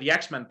Pride of the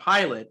X-Men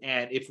pilot,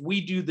 and if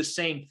we do the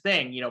same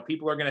thing,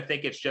 people are going to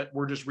think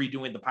we're just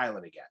redoing the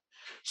pilot again.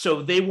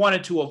 So they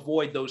wanted to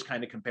avoid those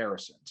kind of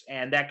comparisons,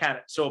 and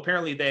so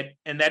apparently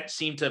that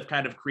seemed to have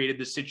kind of created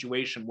this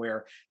situation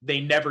where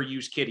they never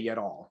use Kitty at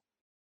all.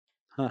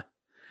 huh.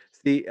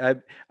 See,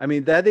 I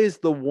mean that is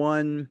the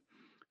one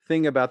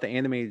thing about the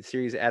animated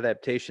series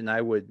adaptation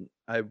I would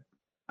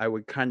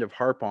kind of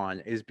harp on,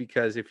 is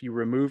because if you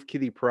remove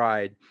Kitty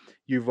Pryde,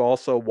 you've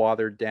also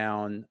watered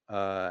down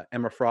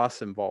Emma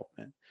Frost's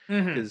involvement,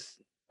 Mm-hmm. because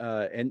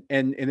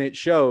and it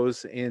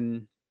shows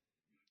in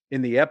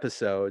the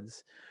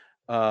episodes,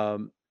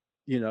 um,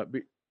 you know,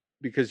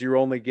 because you're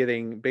only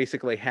getting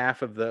basically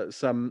half of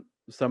some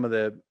of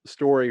the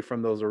story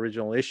from those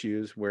original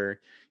issues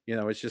where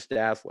it's just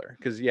Dazzler.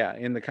 Because yeah,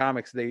 in the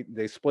comics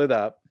they split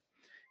up,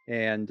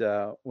 and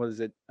what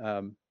is it?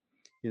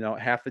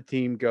 Half the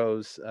team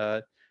goes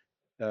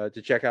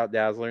to check out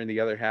Dazzler, and the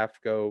other half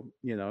go,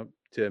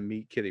 to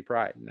meet Kitty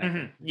Pryde and that kind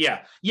Mm-hmm. of thing. Yeah,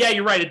 yeah,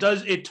 you're right.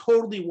 It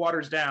totally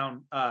waters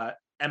down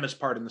Emma's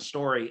part in the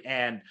story,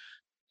 and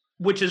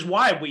which is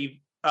why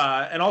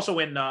and also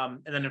and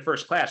then in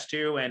First Class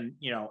too, and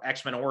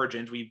X-Men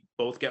Origins, we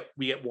get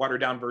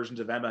watered down versions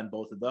of Emma in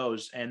both of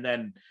those. And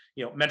then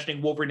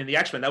mentioning Wolverine and the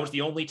X-Men, that was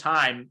the only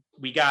time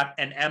we got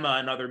an Emma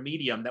in other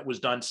medium that was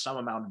done some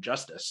amount of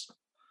justice.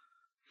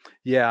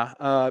 Yeah.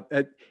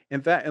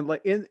 In fact, and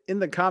like in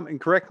the comic,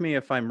 and correct me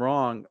if I'm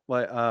wrong,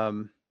 like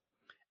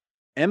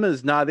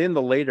Emma's not in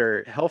the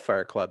later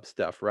Hellfire Club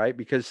stuff, right?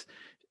 Because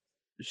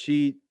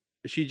she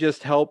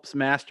just helps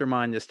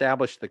Mastermind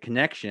establish the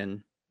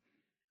connection,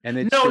 and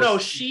it's No,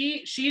 just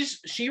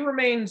she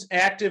remains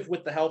active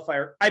with the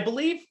Hellfire. I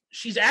believe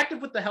she's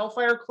active with the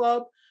Hellfire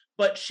Club,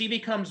 but she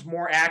becomes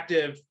more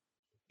active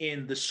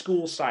in the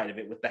school side of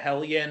it with the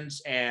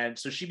Hellions, and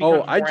so she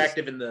becomes more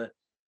active in the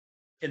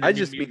I New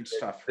just mean Mutant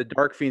stuff. the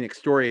Dark Phoenix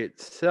story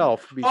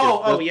itself, because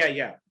Oh,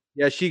 yeah.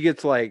 yeah, she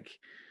gets like,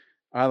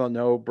 I don't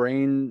know,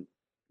 brain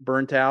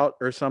burnt out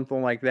or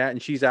something like that,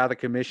 and she's out of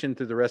commission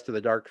through the rest of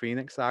the Dark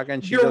Phoenix saga,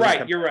 and she You're doesn't right.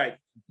 come You're right.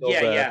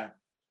 until Yeah.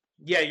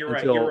 You're right.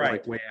 until You're right.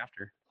 like way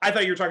after. I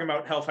thought you were talking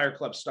about Hellfire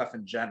Club stuff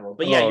in general,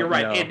 but yeah, Oh you're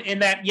right. no. In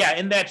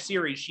that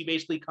series, she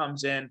basically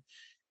comes in,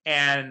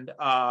 and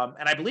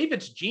I believe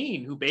it's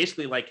Jean who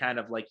basically like kind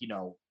of like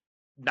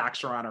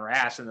knocks her on her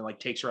ass and then like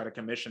takes her out of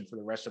commission for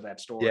the rest of that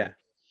story. Yeah.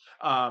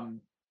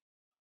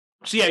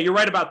 So yeah, you're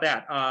right about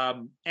that.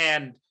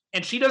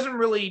 And she doesn't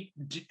really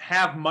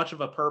have much of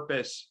a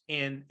purpose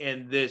in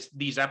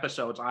these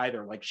episodes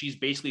either. Like she's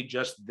basically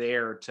just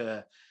there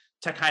to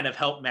kind of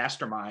help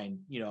Mastermind,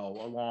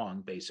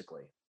 along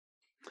basically.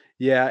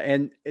 Yeah,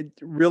 and it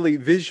really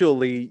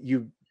visually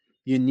you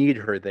need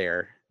her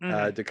there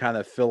to kind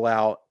of fill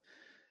out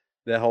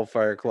the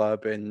Hellfire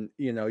Club, and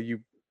you,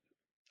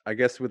 I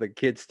guess with a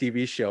kids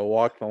TV show,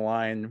 walk the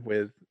line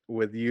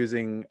with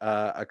using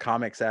a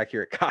comics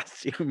accurate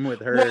costume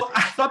with her. Well,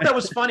 I thought that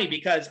was funny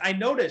because I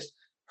noticed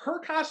her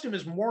costume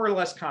is more or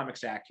less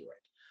comics accurate.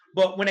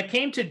 But when it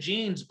came to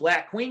Jean's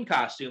Black Queen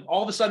costume,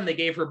 all of a sudden they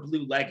gave her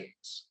blue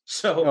leggings.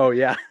 So oh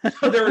yeah.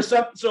 so there was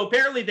so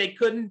apparently they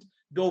couldn't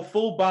go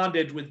full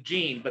bondage with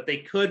Jean, but they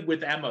could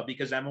with Emma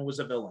because Emma was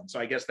a villain. So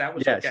I guess that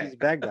was okay. She's a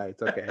bad guy.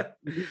 It's okay.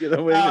 You get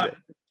away with it.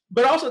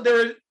 But also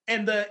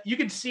you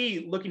can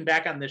see looking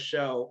back on this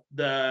show,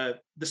 the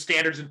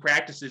standards and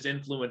practices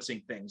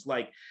influencing things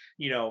like,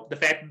 the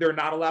fact that they're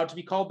not allowed to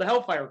be called the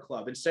Hellfire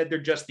Club. Instead, they're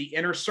just the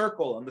Inner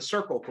Circle and the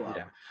Circle Club.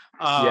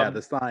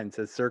 The sign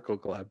says Circle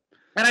Club.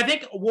 And I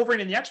think Wolverine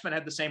and the X-Men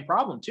had the same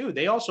problem too.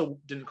 They also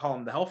didn't call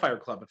them the Hellfire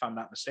Club, if I'm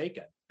not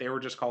mistaken. They were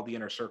just called the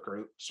Inner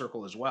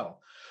Circle as well.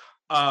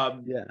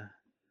 And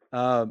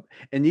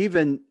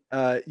even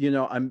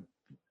I'm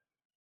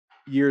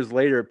years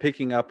later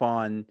picking up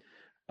on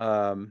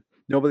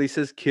nobody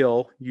says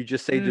kill, you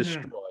just say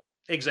destroy.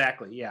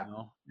 Exactly. Yeah.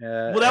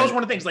 Well, that was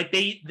one of the things. Like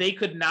they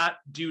could not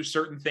do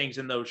certain things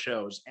in those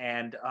shows,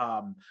 and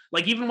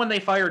like even when they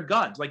fired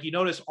guns, like you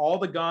notice all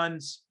the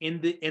guns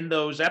in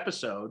those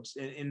episodes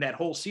in that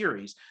whole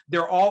series,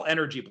 they're all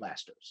energy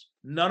blasters.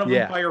 None of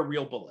them fire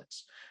real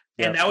bullets,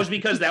 and that was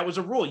because that was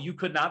a rule. You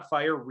could not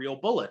fire real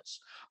bullets.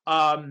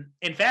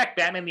 In fact,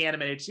 Batman the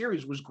Animated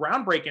Series was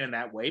groundbreaking in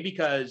that way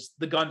because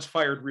the guns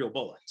fired real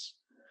bullets,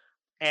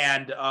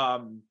 and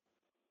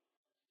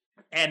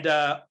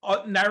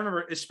I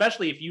remember,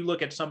 especially if you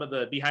look at some of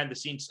the behind the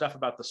scenes stuff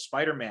about the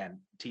Spider-Man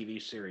TV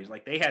series,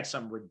 like they had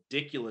some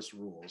ridiculous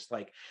rules.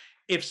 Like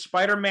if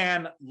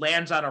Spider-Man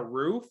lands on a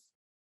roof,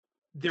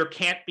 there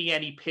can't be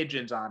any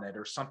pigeons on it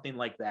or something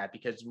like that,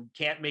 because we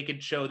can't make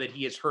it show that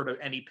he has hurt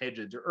any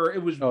pigeons, or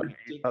it was not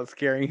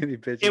scaring any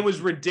pigeons. It was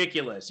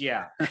ridiculous.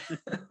 Yeah.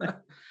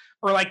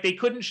 Or like they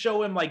couldn't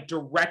show him like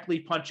directly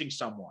punching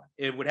someone.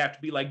 It would have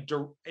to be like,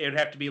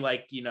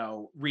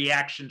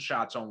 reaction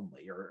shots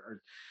only,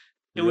 or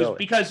it was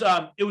because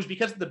of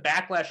the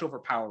backlash over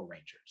Power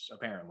Rangers,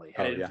 apparently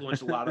had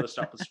influenced a lot of the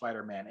stuff with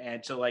Spider-Man.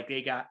 And so like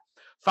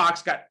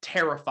Fox got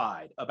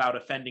terrified about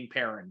offending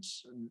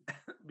parents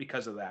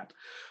because of that.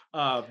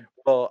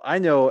 Well, I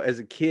know as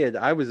a kid,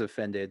 I was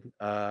offended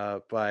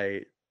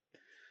by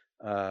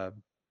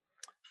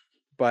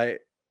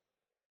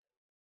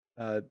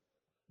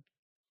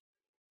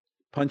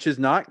punches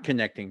not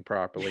connecting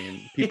properly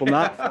and people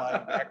not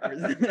flying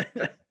backwards.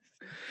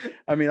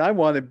 I mean, I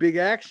wanted big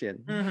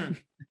action. Mm-hmm.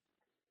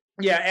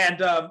 Yeah,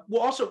 and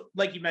also,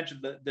 like you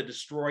mentioned, the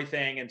destroy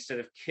thing instead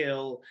of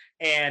kill,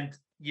 and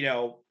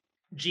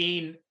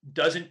Jean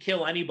doesn't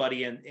kill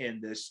anybody in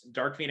this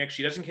Dark Phoenix.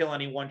 She doesn't kill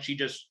anyone. She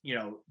just,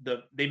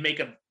 they make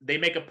a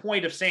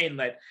point of saying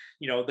that,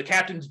 the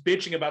captain's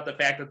bitching about the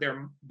fact that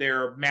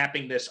they're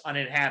mapping this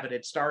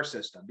uninhabited star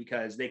system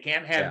because they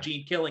can't have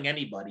Jean killing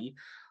anybody.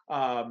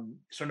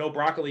 So no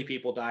broccoli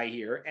people die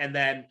here.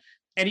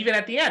 And even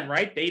at the end,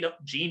 right?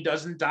 Jean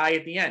doesn't die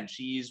at the end.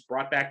 She's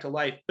brought back to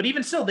life. But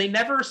even still, they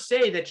never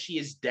say that she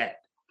is dead,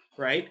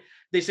 right?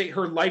 They say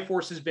her life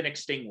force has been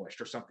extinguished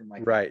or something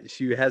like that. Right.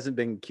 She hasn't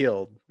been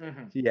killed.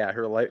 Mm-hmm. Yeah,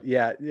 her life.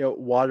 Yeah,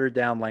 watered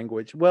down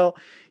language. Well,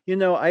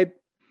 I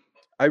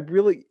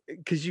really,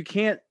 because you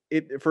can't,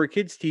 for a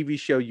kid's TV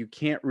show, you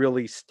can't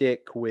really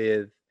stick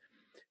with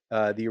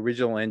the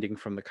original ending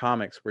from the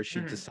comics where she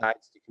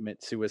decides to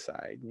commit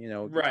suicide,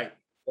 Right.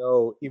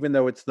 So even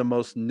though it's the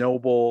most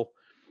noble,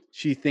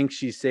 she thinks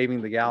she's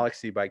saving the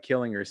galaxy by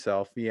killing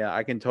herself. Yeah,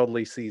 I can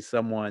totally see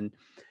someone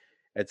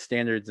at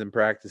Standards and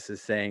Practices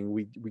saying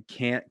we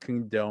can't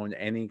condone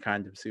any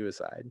kind of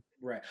suicide.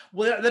 Right.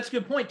 Well, that's a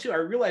good point too. I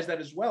realize that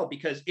as well,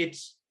 because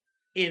it's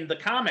in the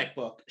comic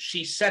book,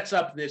 she sets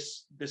up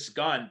this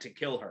gun to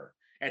kill her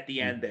at the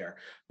end there.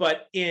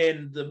 But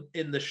in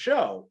the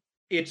show,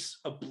 it's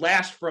a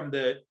blast from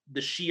the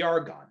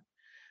Shi'ar gun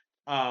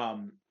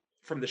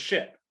from the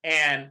ship.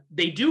 And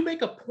they do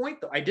make a point,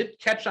 though. I did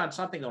catch on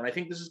something, though, and I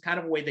think this is kind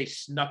of a way they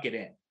snuck it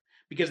in,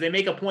 because they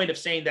make a point of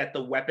saying that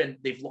the weapon,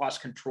 they've lost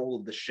control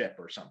of the ship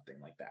or something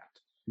like that.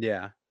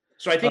 Yeah.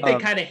 So I think they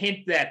kind of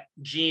hint that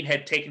Jean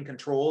had taken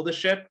control of the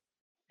ship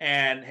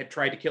and had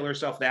tried to kill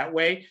herself that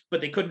way,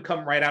 but they couldn't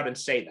come right out and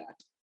say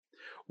that.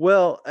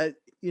 Well, I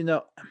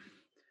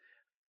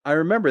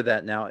remember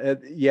that now.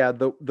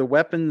 The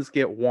weapons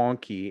get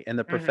wonky, and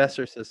the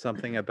professor says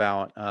something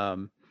about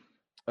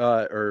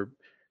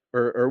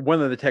or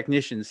one of the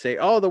technicians say,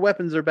 "Oh, the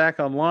weapons are back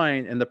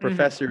online," and the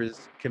professor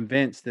is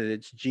convinced that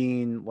it's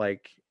Jean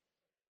like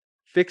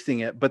fixing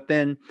it. But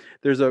then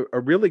there's a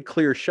really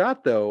clear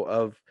shot though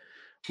of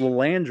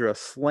Lilandra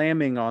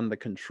slamming on the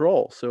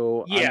control.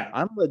 So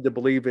I'm led to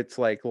believe it's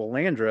like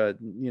Lilandra,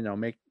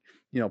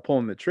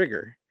 pulling the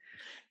trigger.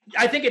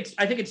 I think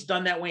it's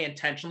done that way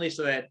intentionally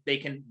so that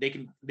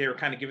they're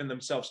kind of giving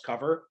themselves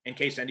cover in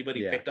case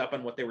anybody picked up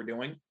on what they were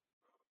doing.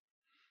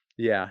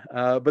 Yeah,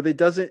 but it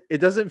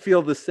doesn't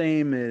feel the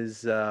same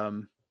as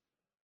the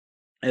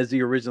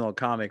original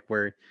comic,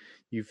 where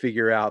you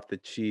figure out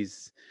that she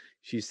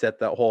set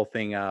that whole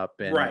thing up,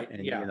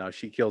 and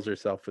she kills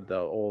herself with the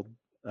old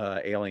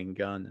alien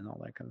gun and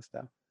all that kind of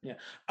stuff. Yeah.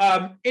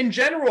 In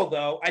general,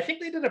 though, I think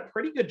they did a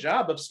pretty good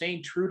job of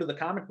staying true to the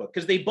comic book,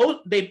 because they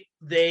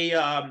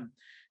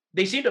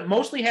seem to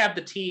mostly have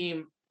the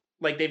team.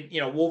 Like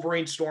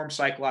Wolverine, Storm,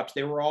 Cyclops,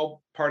 they were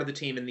all part of the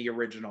team in the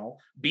original.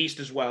 Beast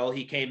as well.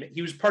 He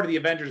was part of the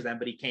Avengers then,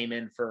 but he came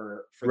in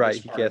for right.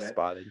 This he part guest of it.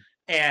 spotted.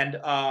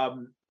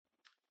 and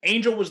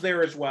Angel was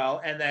there as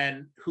well, and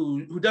then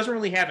who doesn't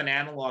really have an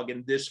analog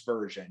in this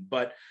version,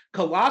 but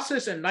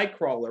Colossus and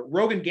Nightcrawler,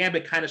 Rogue and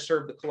Gambit kind of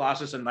served the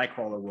Colossus and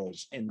Nightcrawler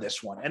roles in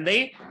this one, and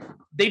they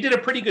did a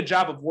pretty good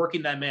job of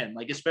working them in,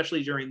 like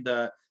especially during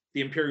the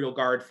Imperial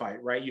Guard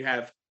fight, right? You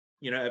have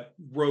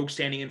Rogue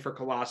standing in for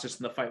Colossus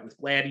in the fight with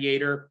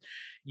Gladiator.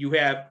 You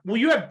have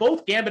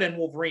both Gambit and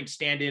Wolverine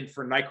stand in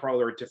for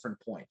Nightcrawler at different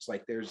points.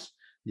 Like there's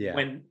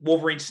when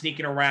Wolverine's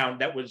sneaking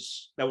around, that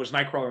was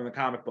Nightcrawler in the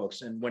comic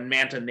books, and when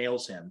Manta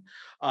nails him.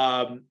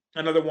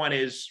 Another one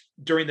is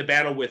during the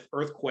battle with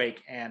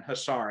Earthquake and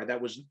Hussar. That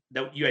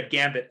you had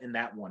Gambit in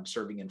that one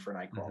serving in for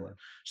Nightcrawler.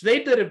 Mm-hmm. So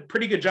they did a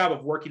pretty good job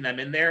of working them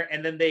in there,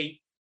 and then they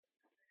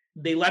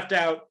left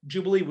out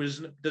Jubilee,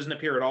 doesn't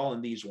appear at all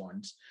in these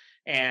ones,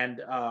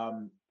 and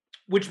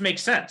which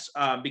makes sense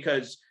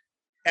because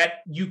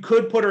you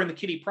could put her in the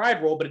Kitty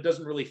Pryde role, but it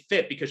doesn't really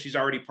fit because she's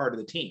already part of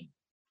the team.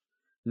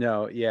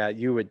 No, yeah,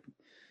 you would.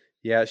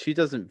 Yeah, she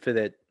doesn't fit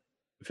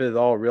at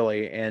all,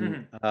 really.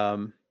 And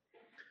I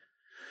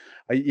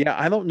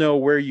don't know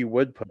where you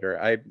would put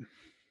her.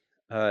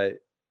 I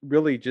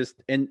really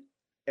just and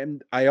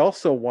I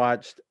also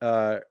watched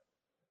the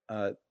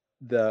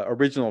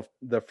original,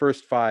 the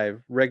first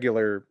 5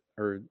 regular,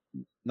 or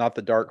not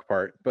the dark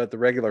part, but the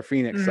regular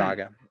Phoenix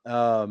saga.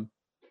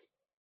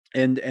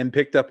 And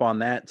picked up on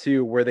that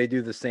too, where they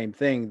do the same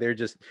thing. They're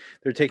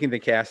taking the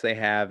cast they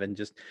have and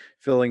just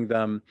filling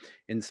them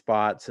in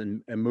spots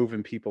and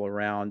moving people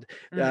around.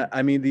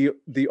 I mean,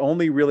 the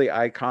only really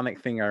iconic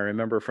thing I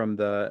remember from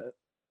the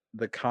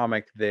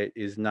comic that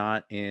is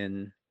not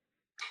in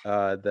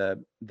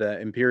the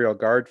Imperial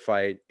Guard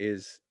fight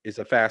is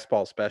a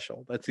fastball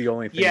special. That's the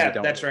only thing. Yeah,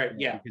 that's right.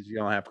 Yeah, because you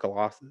don't have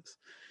Colossus.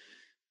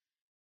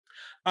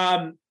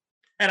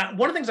 And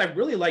one of the things I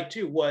really liked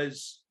too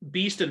was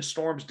Beast and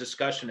Storm's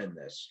discussion in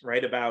this,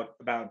 right? About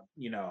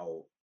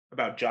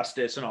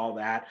justice and all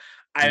that.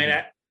 I mean,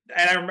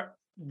 I'm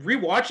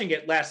rewatching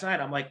it last night.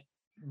 I'm like,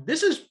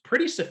 this is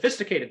pretty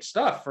sophisticated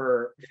stuff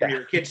for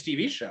your kids'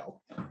 TV show.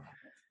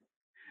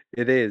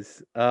 It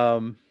is,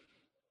 and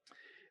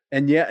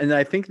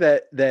I think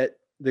that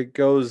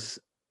goes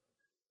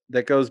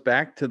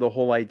back to the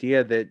whole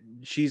idea that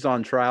she's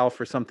on trial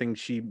for something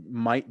she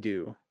might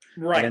do.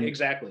 Right,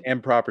 exactly.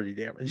 And property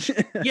damage.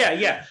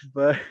 Yeah.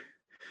 But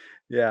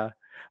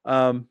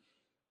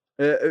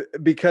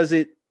because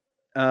it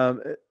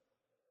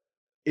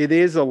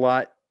is a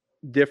lot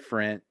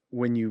different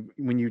when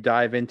you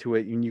dive into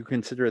it and you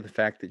consider the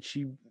fact that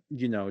she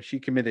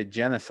committed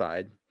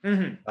genocide,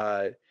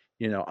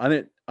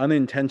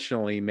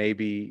 unintentionally,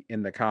 maybe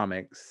in the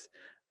comics,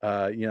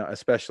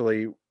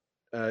 especially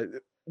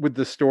with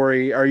the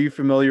story. Are you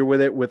familiar with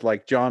it? With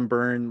like John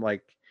Byrne,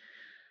 like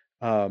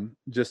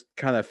just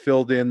kind of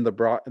filled in the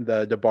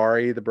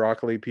Dabari, the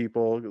broccoli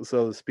people,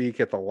 so to speak,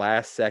 at the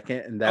last second.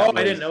 And I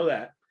didn't know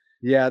that.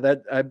 Yeah,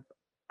 that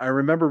I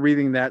remember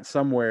reading that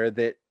somewhere,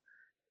 that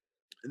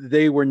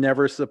they were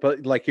never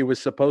supposed, like it was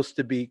supposed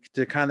to be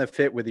to kind of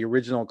fit with the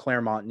original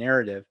Claremont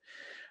narrative,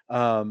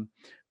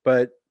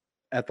 but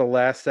at the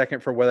last second,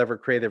 for whatever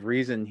creative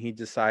reason, he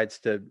decides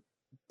to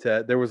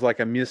there was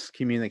like a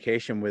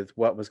miscommunication with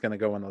what was going to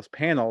go in those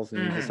panels,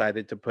 and he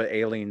decided to put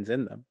aliens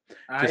in them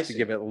just to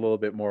give it a little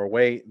bit more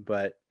weight.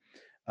 But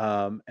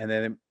and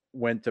then it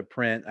went to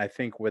print, I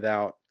think,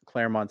 without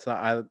Claremont's.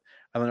 I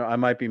don't know, I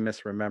might be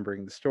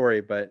misremembering the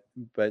story, but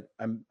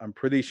I'm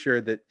pretty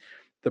sure that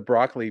the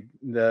broccoli,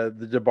 the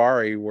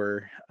Dabari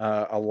were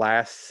a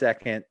last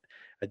second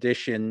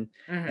addition,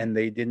 and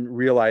they didn't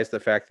realize the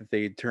fact that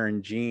they had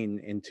turned Jean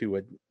into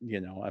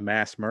a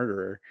mass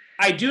murderer.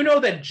 I do know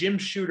that Jim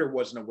Shooter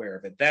wasn't aware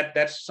of it.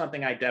 That's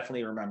something I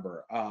definitely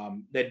remember.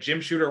 That Jim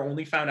Shooter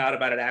only found out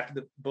about it after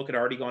the book had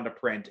already gone to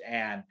print,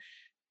 and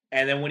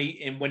then when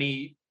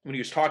he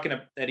was talking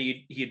that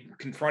he had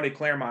confronted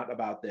Claremont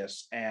about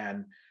this,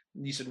 and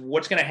he said,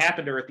 "What's going to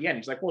happen to her at the end?"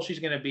 He's like, "Well, she's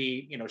going to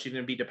be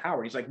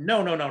depowered." He's like,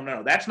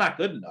 No, that's not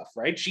good enough,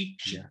 right? She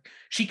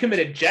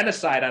committed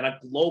genocide on a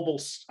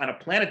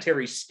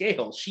planetary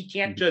scale. She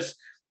can't just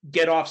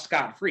get off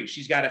scot-free.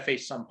 She's got to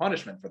face some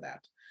punishment for that.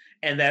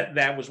 And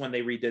that was when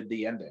they redid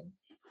the ending.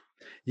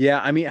 Yeah,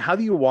 I mean, how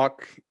do you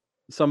walk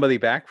somebody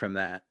back from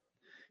that?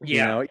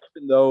 Yeah,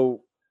 even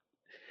though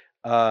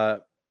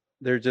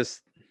they're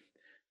just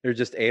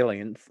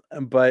aliens,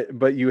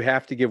 but you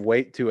have to give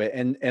weight to it.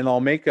 And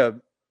I'll make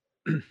a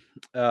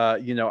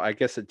I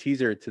guess a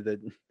teaser to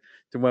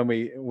when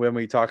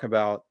we talk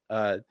about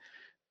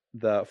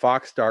the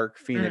Fox Dark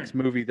Phoenix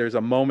movie. There's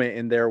a moment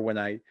in there when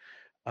I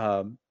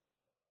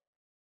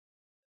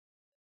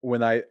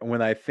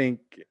think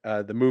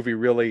the movie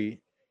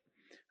really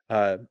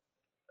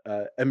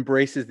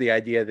embraces the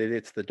idea that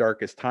it's the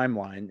darkest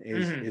timeline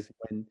is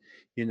when,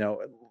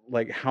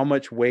 like, how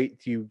much weight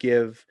do you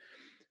give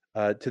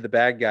to the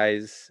bad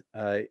guys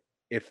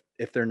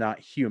if they're not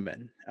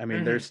human? I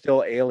mean, they're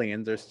still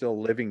aliens, they're still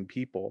living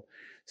people.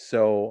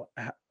 So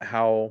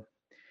how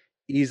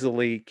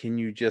easily can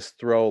you just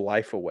throw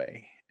life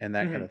away and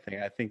that kind of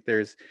thing? I think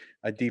there's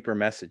a deeper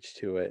message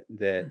to it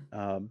that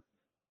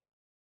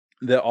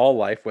that all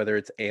life, whether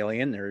it's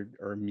alien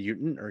or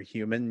mutant or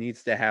human,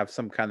 needs to have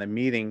some kind of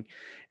meaning,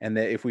 and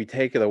that if we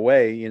take it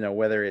away,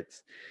 whether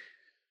it's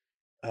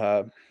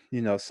uh,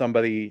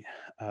 somebody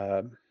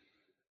uh,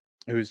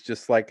 who's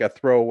just like a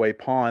throwaway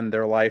pawn,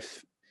 their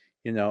life,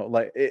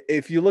 like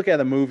if you look at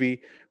a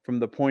movie from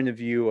the point of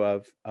view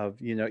of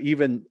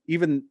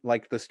even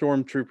like the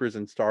stormtroopers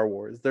in Star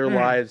Wars, their Mhm.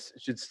 lives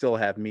should still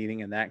have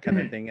meaning and that kind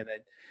of Mhm. thing,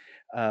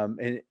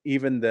 and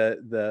even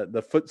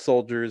the foot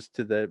soldiers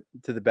to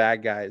the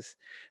bad guys,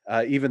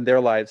 even their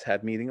lives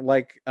have meaning.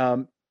 Like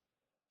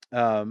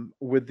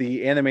with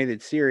the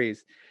animated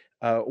series,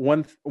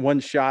 one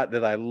shot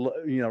that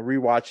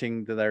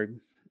rewatching that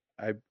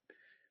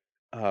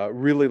I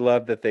really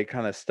love that they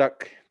kind of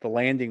stuck the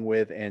landing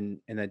with and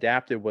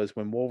adapted was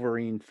when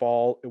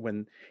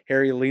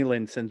Harry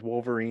Leland sends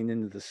Wolverine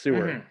into the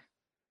sewer,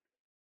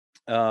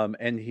 Mhm.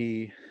 and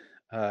he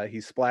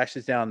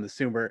splashes down the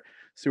sewer.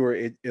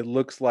 It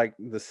looks like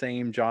the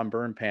same John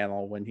Byrne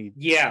panel when he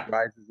Yeah.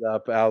 rises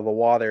up out of the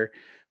water,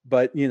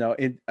 but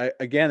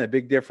again, a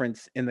big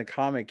difference in the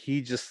comic.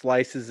 He just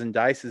slices and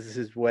dices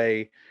his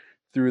way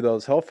through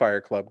those Hellfire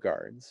Club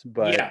guards,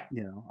 but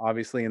Yeah.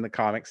 obviously in the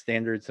comic,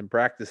 standards and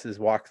practices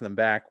walks them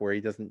back where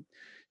it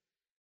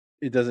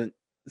doesn't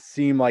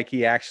seem like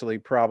he actually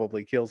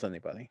probably kills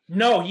anybody.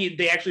 No,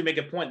 they actually make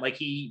a point. Like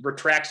he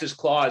retracts his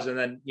claws and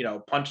then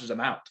punches them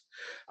out.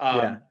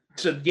 Yeah.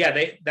 So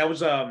yeah, that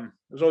was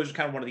it was always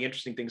kind of one of the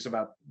interesting things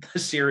about the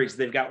series.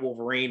 They've got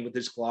Wolverine with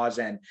his claws,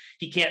 and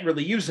he can't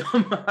really use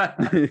them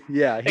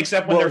Yeah,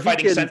 except when they're he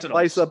fighting can slice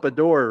Sentinels. up a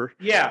door,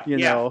 Yeah,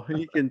 yeah.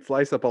 he can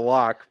slice up a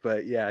lock,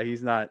 but yeah,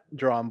 he's not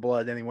drawing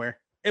blood anywhere.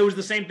 It was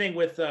the same thing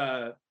with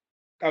I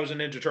was a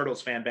Ninja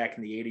Turtles fan back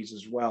in the '80s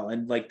as well,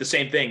 and like the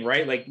same thing,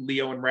 right? Like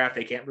Leo and Raph,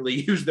 they can't really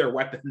use their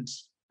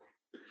weapons.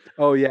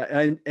 Oh yeah,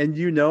 and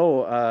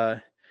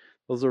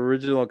those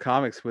original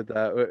comics with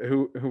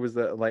who was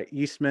the like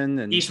Eastman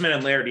and Eastman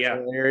and Laird, yeah,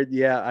 Laird.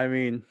 Yeah, I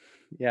mean,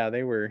 yeah,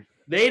 they were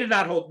they did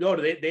not hold. No,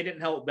 they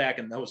didn't hold back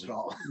in those at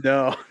all.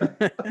 no.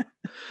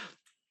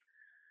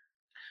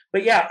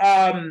 But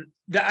yeah,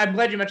 I'm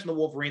glad you mentioned the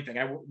Wolverine thing.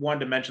 I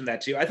wanted to mention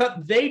that too. I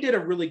thought they did a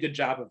really good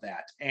job of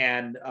that,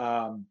 and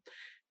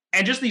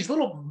just these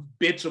little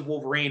bits of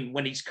Wolverine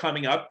when he's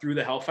coming up through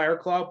the Hellfire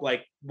Club,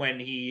 like when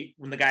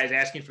the guy's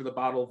asking for the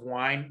bottle of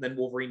wine, then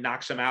Wolverine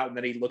knocks him out, and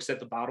then he looks at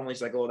the bottle and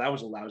he's like, "Oh, that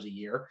was a lousy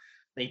year."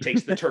 Then he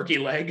takes the turkey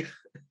leg.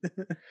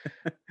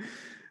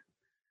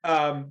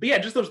 But yeah,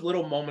 just those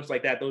little moments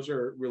like that; those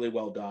are really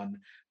well done.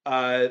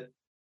 Uh,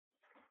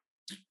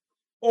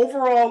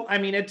 Overall, I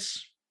mean,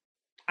 it's.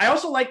 I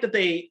also like that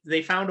they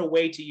found a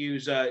way to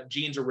use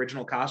Jean's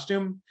original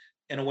costume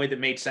in a way that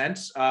made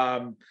sense.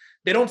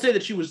 They don't say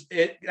that she was.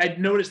 I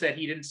noticed that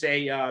he didn't say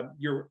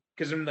you're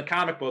because in the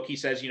comic book he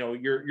says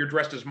you're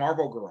dressed as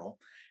Marvel Girl,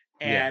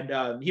 Yeah,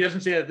 and he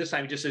doesn't say that this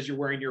time. He just says you're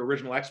wearing your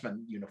original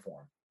X-Men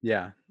uniform.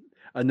 yeah.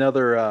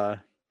 Another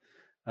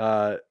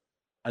uh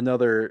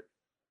another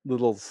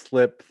little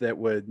slip that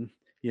would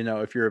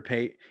if you're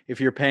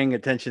paying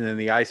attention in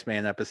the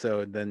Iceman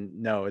episode, then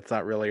no, it's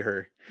not really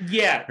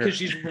Yeah, her because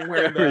she's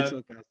wearing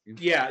original costume.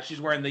 she's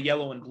wearing the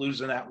yellow and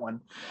blues in that one.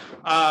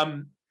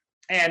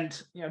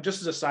 And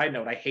just as a side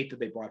note, I hate that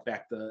they brought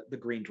back the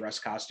green dress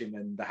costume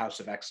in the House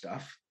of X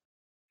stuff.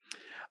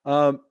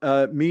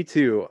 Me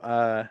too.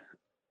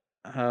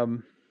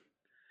 Um,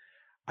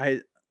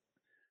 I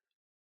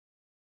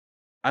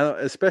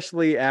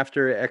especially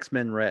after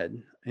X-Men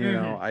Red,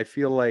 Mm-hmm. I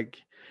feel like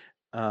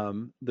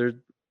there.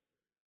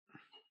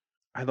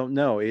 I don't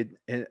know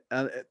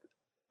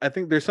I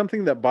think there's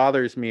something that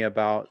bothers me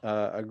about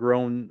a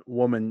grown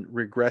woman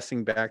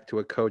regressing back to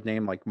a code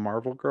name like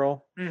Marvel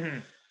Girl. Mm-hmm.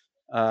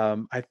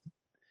 I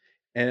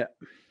and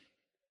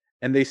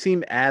and they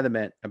seem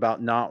adamant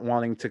about not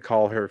wanting to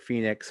call her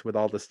Phoenix with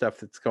all the stuff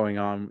that's going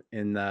on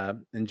in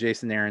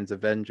Jason Aaron's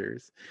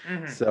Avengers.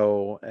 Mm-hmm.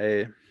 So,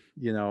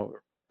 you know,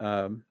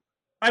 um,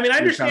 I mean, I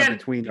you're kind of understand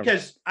between them.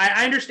 because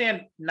I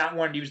understand not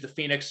wanting to use the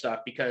Phoenix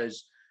stuff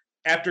because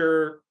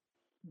after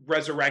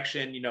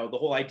Resurrection, the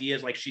whole idea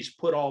is like she's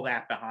put all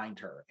that behind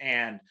her,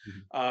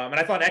 Mhm. and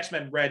I thought X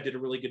Men Red did a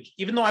really good.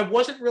 Even though I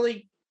wasn't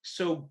really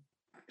so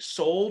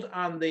sold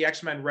on the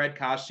X Men Red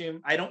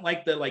costume, I don't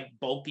like the like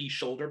bulky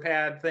shoulder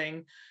pad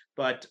thing,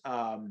 but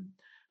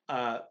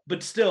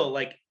still,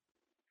 like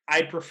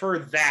I prefer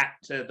that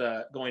to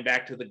the going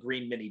back to the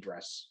green mini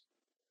dress.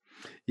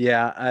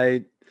 Yeah,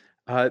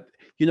 uh,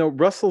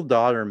 Russell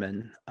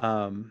Dodderman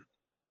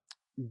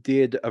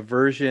did a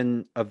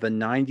version of the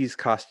 '90s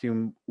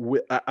costume.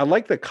 I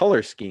like the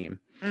color scheme.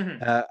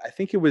 Mm-hmm. I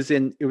think it was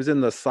in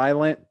the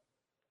Silent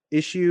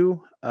issue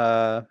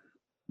that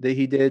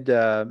he did.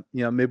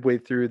 Midway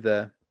through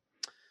the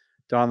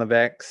Dawn of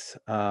X.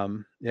 Yeah,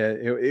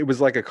 it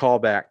was like a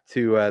callback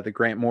to the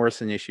Grant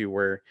Morrison issue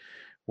where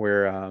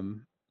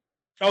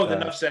Oh, the uh,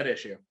 Nuff Said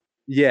issue.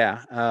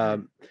 yeah,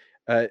 Mm-hmm.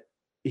 uh,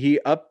 he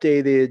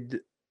updated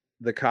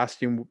the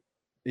costume.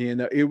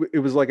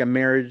 It was like a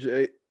marriage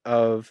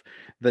of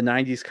the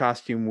 '90s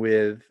costume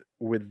with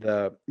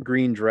the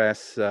green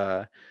dress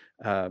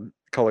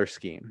color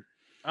scheme.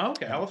 Oh,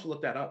 okay, I'll have to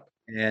look that up.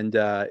 And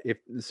if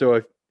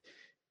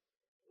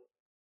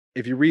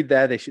you read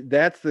that,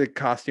 that's the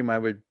costume I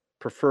would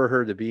prefer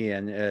her to be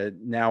in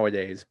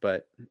nowadays.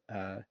 But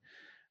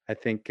I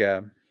think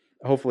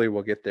hopefully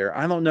we'll get there.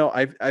 I don't know.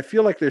 I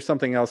feel like there's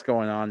something else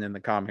going on in the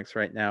comics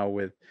right now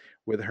with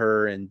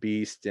her and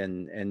Beast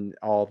and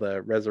all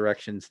the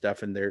resurrection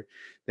stuff, and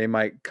they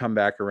might come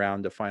back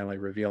around to finally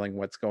revealing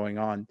what's going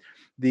on.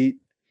 And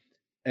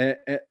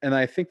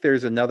I think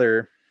there's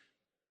another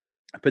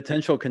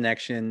potential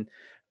connection,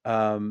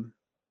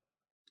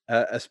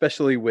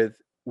 especially with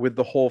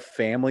the whole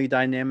family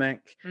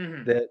dynamic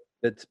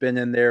that's been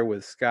in there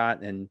with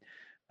Scott and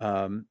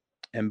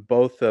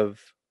both of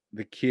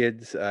the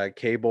kids,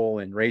 Cable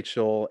and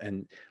Rachel,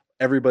 and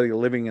everybody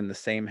living in the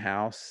same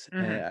house.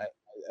 And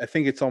I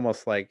think it's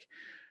almost like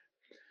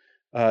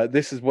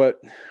this is what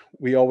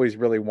we always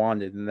really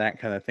wanted and that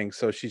kind of thing.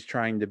 So she's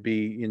trying to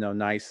be,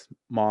 nice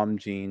mom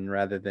Jean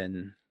rather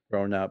than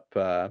grown up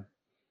uh,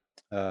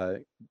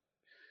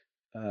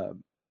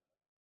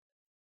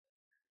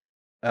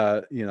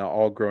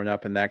 all grown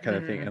up and that kind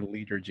of thing, and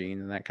leader Jean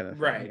and that kind of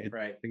thing.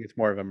 Right. I think it's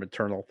more of a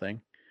maternal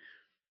thing.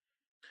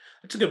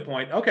 That's a good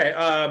point. Okay.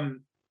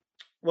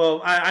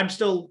 Well, I'm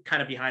still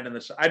kind of behind on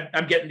this.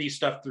 I'm getting these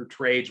stuff through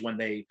trades when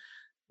they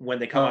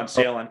come on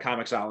sale on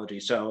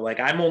Comixology. So like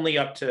I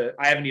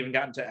haven't even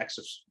gotten to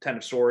Ten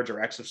of Swords or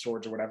X of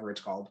Swords or whatever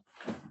it's called.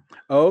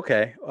 Oh,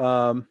 okay.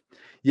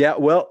 Yeah,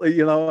 well,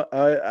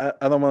 I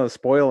don't want to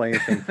spoil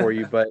anything for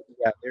you, but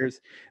yeah,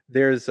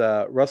 there's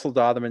Russell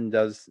Dodman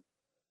does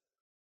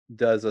a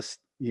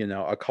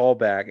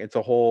callback. It's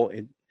a whole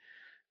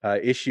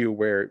issue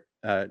where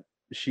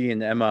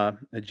Jean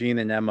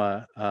and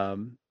Emma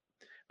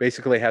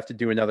basically have to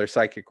do another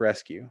psychic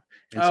rescue,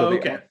 and so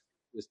they are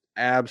just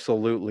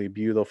absolutely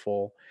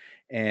beautiful.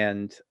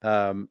 And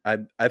I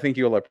think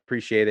you'll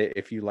appreciate it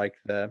if you like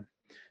the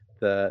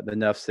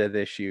Nuff Said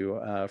issue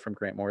from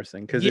Grant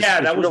Morrison, because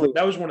that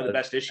was one of the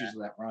best issues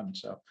of that run.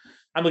 So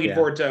I'm looking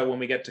forward to when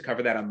we get to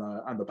cover that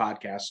on the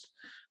podcast.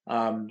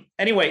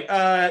 Anyway,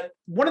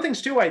 one of the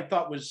things too I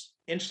thought was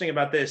interesting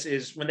about this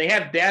is when they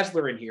have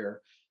Dazzler in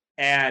here,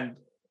 and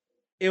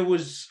it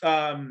was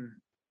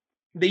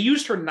they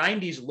used her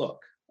 90s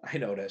look, I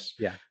noticed.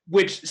 Yeah.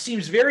 Which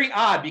seems very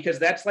odd because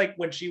that's like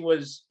when she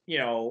was,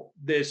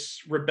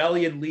 this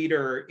rebellion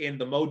leader in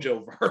the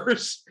Mojo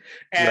verse,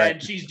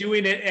 and she's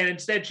doing it, and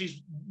instead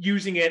she's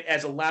using it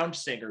as a lounge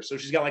singer. So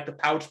she's got like the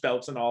pouch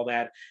belts and all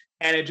that,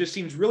 and it just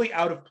seems really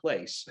out of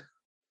place.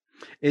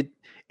 It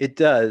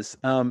does.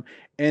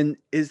 And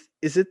is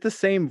it the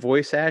same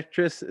voice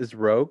actress as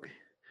Rogue?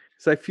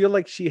 So I feel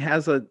like she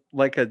has a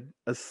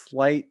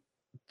slight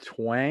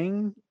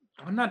twang.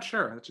 I'm not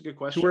sure. That's a good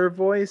question. To her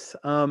voice.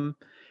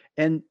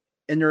 And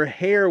her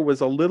hair was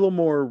a little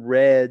more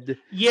red.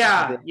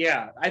 Yeah.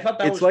 I thought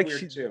that was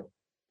weird too.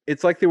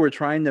 It's like they were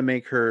trying to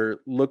make her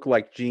look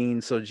like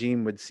Jean, so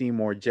Jean would seem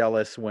more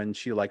jealous when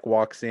she like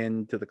walks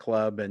into the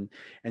club and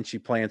she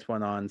plants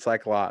one on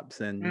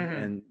Cyclops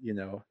and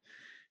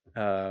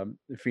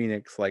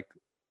Phoenix like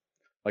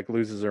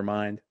loses her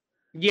mind.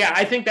 Yeah,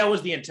 I think that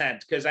was the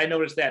intent, because I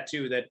noticed that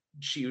too, that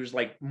she was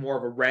like more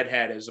of a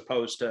redhead as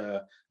opposed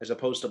to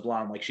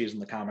blonde like she's in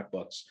the comic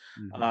books.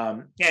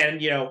 And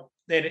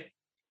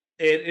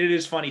it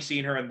is funny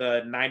seeing her in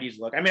the 90s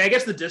look. I mean, I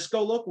guess the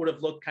disco look would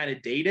have looked kind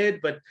of dated,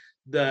 but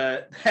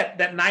that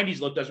 90s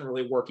look doesn't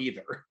really work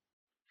either.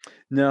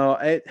 No,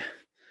 I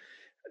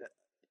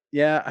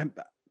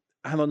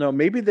don't know.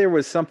 Maybe there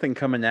was something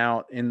coming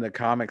out in the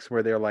comics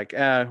where they're like,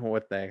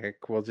 what the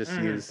heck?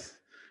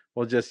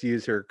 We'll just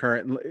use her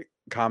current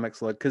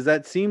comics look, because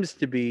that seems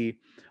to be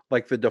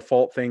like the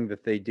default thing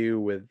that they do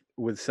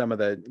with some of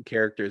the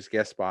characters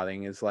guest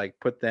spotting, is like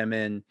put them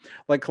in,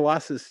 like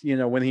Colossus.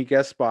 When he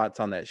guest spots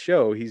on that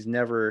show, he's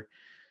never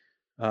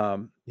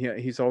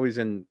he's always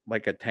in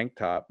like a tank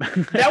top.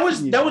 that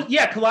was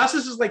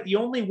Colossus is like the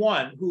only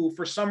one who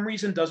for some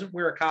reason doesn't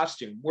wear a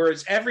costume,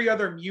 whereas every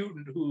other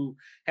mutant who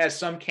has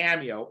some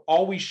cameo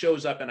always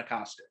shows up in a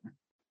costume.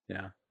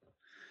 Yeah,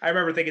 I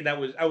remember thinking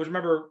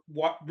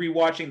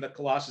rewatching the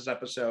Colossus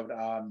episode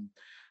a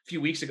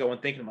few weeks ago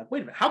and thinking, I'm like, wait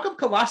a minute, how come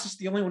Colossus is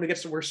the only one who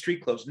gets to wear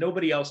street clothes?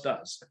 Nobody else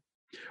does.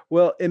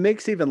 Well, it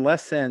makes even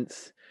less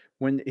sense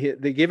when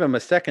they give him a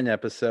second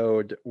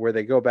episode where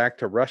they go back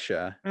to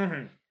Russia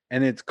and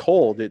it's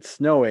cold, it's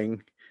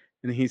snowing,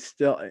 and he's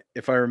still,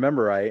 if I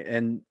remember right,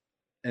 and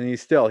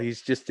he's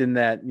just in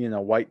that,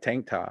 white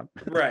tank top.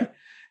 Right.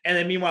 And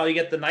then meanwhile, you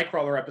get the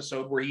Nightcrawler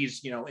episode where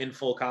he's, in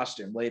full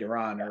costume later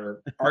on,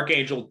 or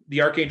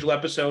the Archangel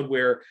episode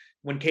where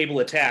when Cable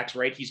attacks,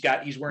 right, he's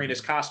wearing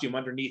his costume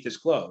underneath his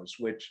clothes,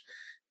 which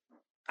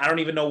I don't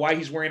even know why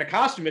he's wearing a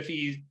costume if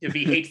he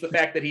hates the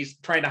fact that he's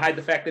trying to hide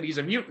the fact that he's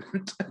a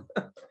mutant.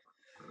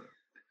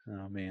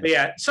 Oh man.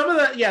 But some of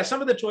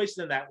the choices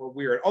in that were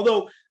weird.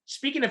 Although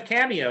speaking of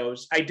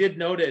cameos, I did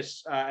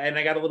notice, and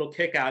I got a little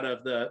kick out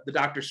of the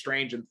Doctor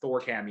Strange and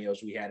Thor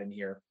cameos we had in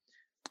here.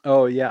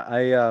 Oh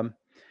yeah,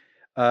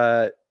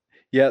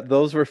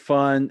 those were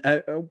fun.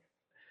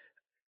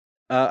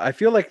 I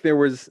feel like there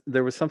was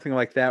something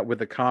like that with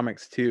the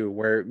comics too,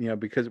 where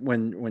because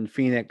when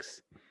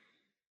Phoenix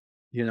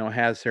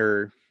has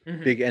her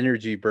Mhm. big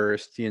energy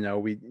burst,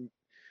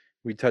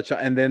 we touch on,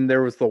 and then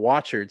there was the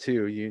Watcher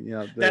too.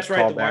 The That's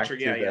right, the callback Watcher.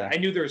 to Yeah, yeah. the I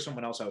knew there was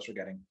someone else I was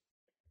forgetting.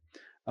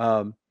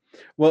 um,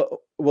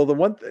 well,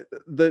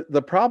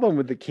 the problem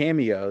with the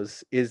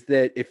cameos is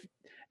that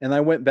and I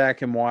went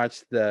back and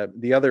watched the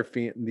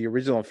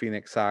original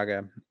Phoenix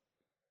Saga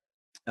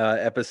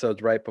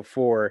episodes right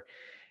before,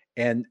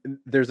 and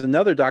there's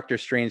another Doctor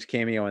Strange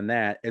cameo in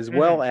that, as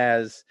well Mhm.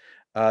 as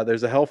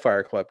there's a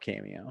Hellfire Club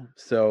cameo.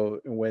 So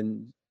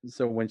when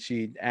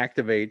she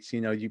activates,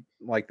 you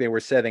like they were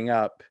setting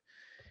up.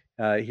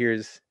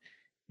 Here's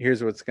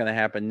what's going to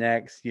happen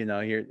next.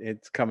 Here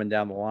it's coming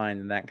down the line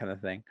and that kind of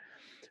thing.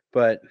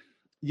 But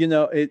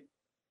it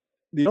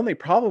the only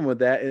problem with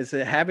that is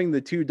that having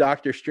the two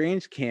Doctor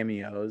Strange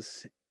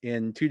cameos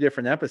in two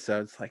different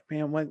episodes, like,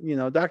 man, what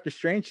Doctor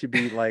Strange should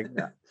be like,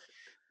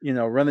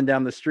 running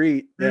down the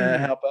street to Mhm.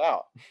 help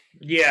out.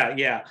 Yeah,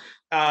 yeah.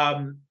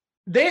 Um,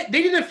 they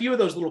did a few of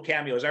those little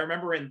cameos. I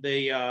remember in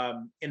the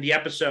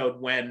episode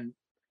when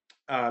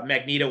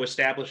Magneto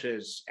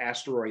establishes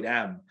Asteroid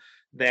M,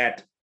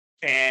 that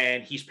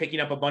and he's picking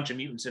up a bunch of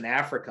mutants in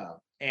Africa,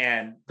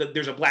 and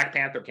there's a Black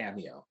Panther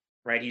cameo,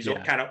 right? He's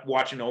Yeah. kind of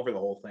watching over the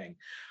whole thing,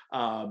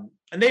 and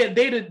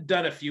they had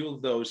done a few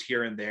of those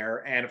here and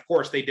there, and of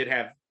course they did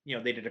have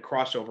they did a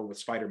crossover with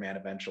Spider-Man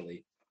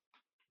eventually.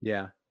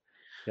 Yeah.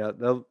 Yeah.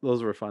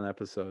 Those were fun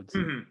episodes.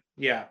 Mhm.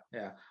 Yeah,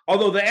 yeah.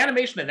 Although the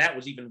animation in that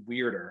was even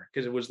weirder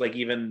because it was like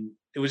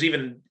it was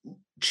even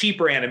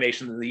cheaper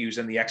animation than they use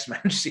in the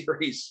X-Men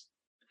series.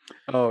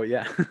 Oh,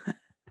 yeah.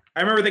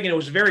 I remember thinking it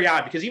was very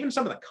odd because even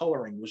some of the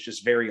coloring was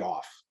just very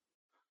off.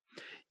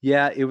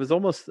 Yeah. It was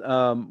almost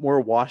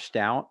more washed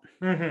out.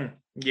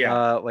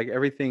 Yeah. Like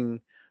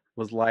everything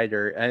was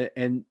lighter.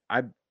 And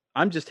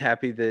I'm just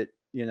happy that,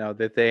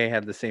 that they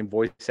have the same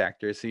voice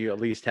actors. So you at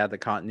least have the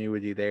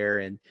continuity there.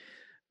 And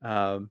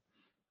um,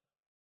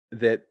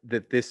 that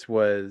this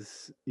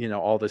was,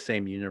 all the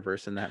same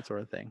universe and that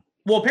sort of thing.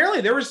 Well,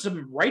 apparently there was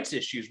some rights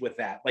issues with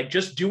that. Like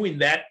just doing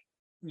that,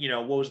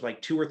 what was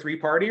like 2 or 3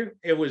 party.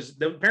 It was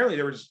apparently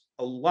there was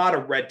a lot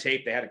of red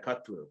tape they had to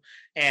cut through,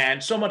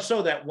 and so much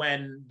so that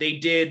when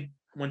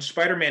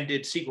Spider-Man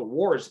did Secret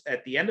Wars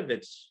at the end of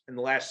in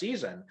the last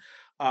season,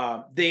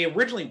 they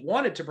originally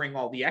wanted to bring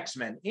all the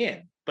X-Men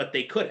in, but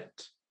they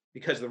couldn't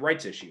because of the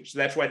rights issues. So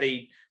that's why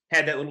they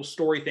had that little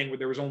story thing where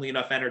there was only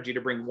enough energy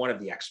to bring one of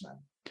the X-Men.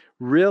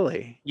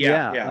 Really?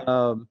 Yeah, Yeah.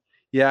 yeah.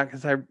 Yeah,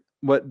 because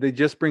they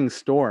just bring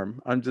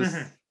Storm. I'm just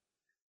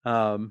Mhm.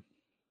 um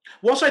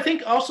Well, so I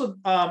think also,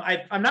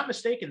 I'm not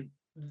mistaken,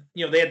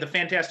 they had the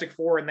Fantastic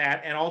Four in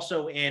that, and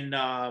also and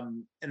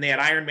they had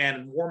Iron Man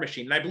and War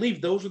Machine, and I believe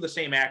those were the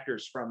same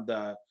actors from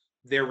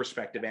their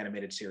respective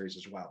animated series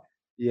as well.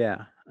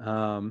 yeah.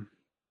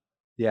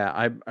 Yeah,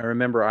 I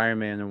remember Iron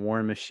Man and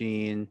War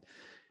Machine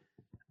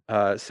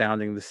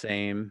sounding the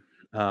same.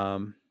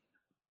 Um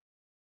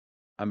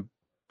I'm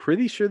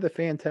pretty sure the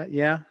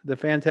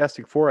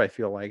Fantastic Four, I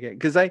feel like it,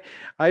 because I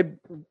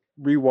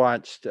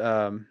rewatched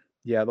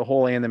the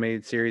whole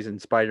animated series in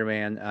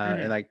Spider-Man,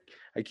 and Mhm.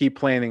 I keep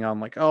planning on,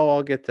 like, oh,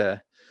 I'll get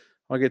to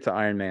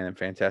Iron Man and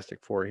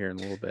Fantastic Four here in a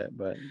little bit,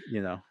 but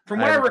From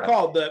I what I haven't got.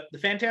 recall, the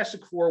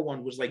Fantastic Four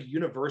one was like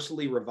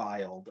universally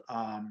reviled.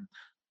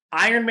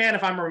 Iron Man,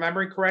 if I'm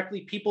remembering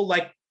correctly, people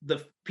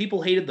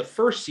hated the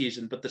first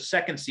season, but the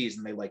second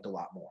season they liked a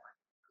lot more.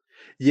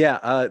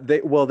 Yeah,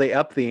 they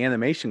upped the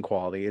animation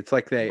quality. It's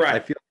like I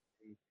Right. feel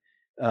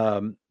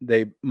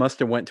they must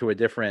have went to a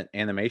different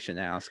animation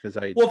house, because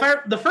I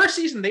Well, the first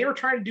season they were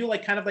trying to do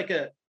like kind of like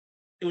it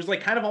was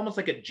like kind of almost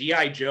like a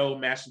GI Joe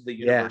Masters of the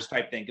yeah Universe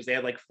type thing because they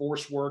had like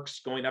Force Works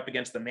going up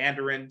against the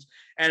Mandarins,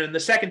 and in the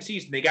second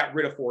season they got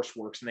rid of Force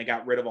Works and they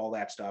got rid of all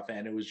that stuff,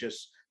 and it was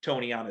just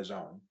Tony on his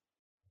own.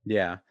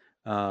 yeah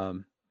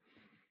um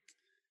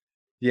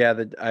yeah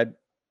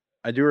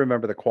I do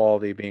remember the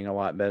quality being a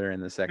lot better in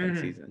the second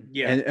season,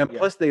 Yeah, and yeah,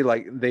 plus they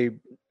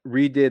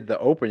redid the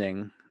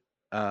opening.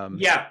 um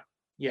yeah,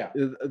 yeah.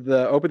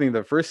 the opening of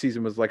the first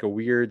season was like a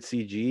weird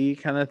CG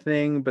kind of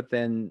thing, but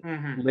then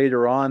Hmm.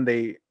 later on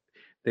they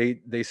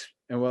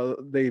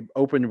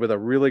opened with a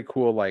really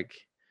cool,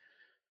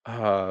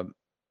 uh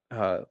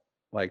uh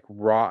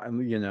rock,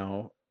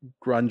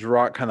 grunge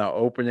rock kind of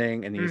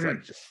opening, and he's like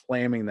Hmm. just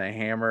slamming the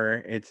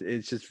hammer. It's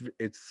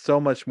so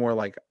much more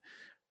like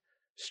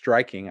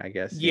striking, I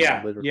guess,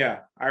 Yeah, literally.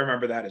 yeah. I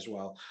remember that as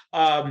well.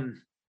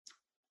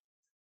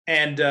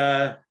 And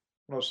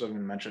what else was I going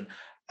to mention?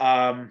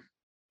 Um,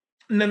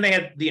 and then they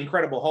had the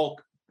Incredible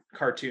Hulk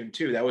cartoon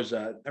too. That was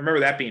I remember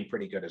that being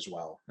pretty good as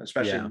well,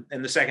 especially Yeah.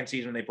 in the second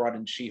season when they brought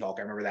in She-Hulk.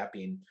 I remember that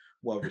being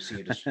well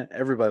received.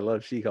 Everybody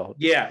loves She-Hulk.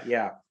 Yeah,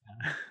 yeah.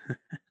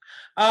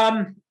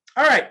 All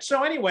right.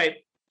 So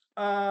anyway,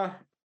 uh,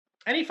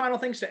 any final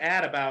things to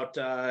add about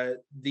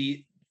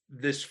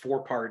this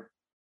 4-part?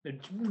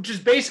 Which is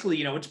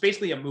basically, it's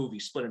basically a movie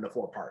split into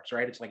 4 parts,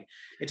 right? It's like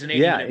it's an 80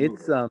 Yeah, minute movie.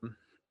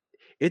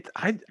 it's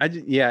I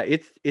yeah,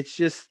 it's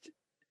just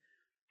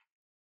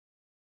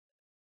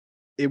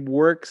it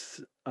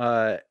works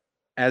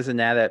as an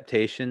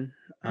adaptation.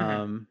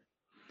 Mhm.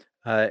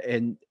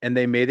 And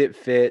they made it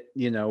fit,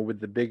 with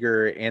the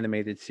bigger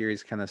animated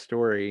series kind of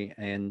story.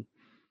 And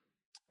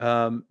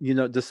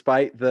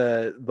despite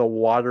the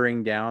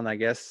watering down, I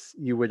guess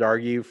you would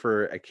argue,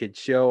 for a kid's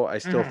show, I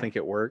still Mhm. think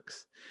it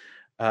works.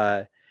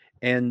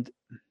 And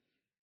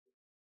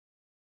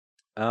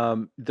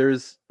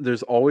there's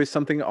always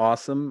something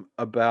awesome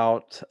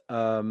about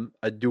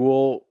a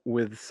duel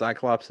with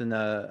Cyclops in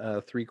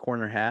a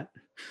three-corner hat.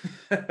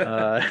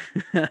 Uh,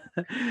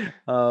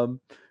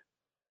 um,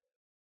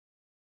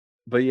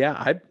 but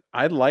yeah,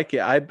 I like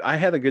it. I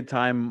had a good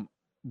time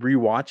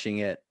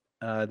rewatching it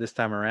this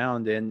time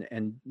around, and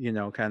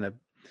kind of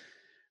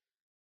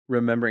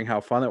remembering how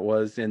fun it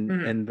was, and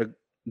Mhm.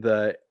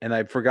 and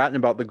I'd forgotten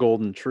about the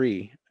golden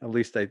tree. At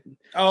least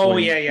Oh,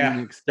 when yeah, yeah.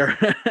 Phoenix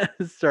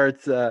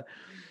starts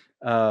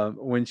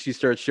when she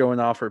starts showing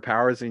off her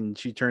powers, and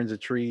she turns a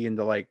tree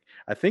into, like,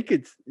 I think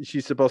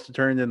she's supposed to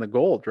turn it into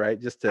gold, right?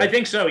 Just I to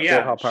think so, show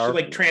yeah. how She, like, powerful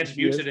she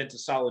transmutes is. it into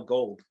solid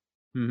gold.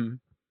 Hmm.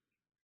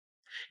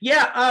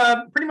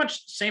 Yeah, pretty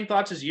much same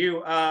thoughts as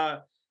you.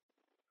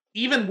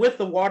 Even with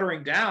the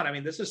watering down, I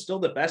mean, this is still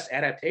the best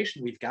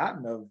adaptation we've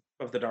gotten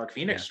of the Dark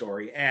Phoenix Yeah.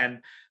 story,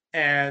 and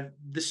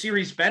the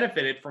series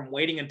benefited from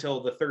waiting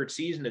until the third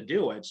season to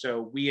do it.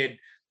 So we had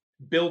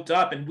built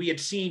up, and we had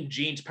seen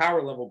Jean's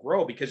power level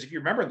grow, because if you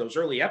remember those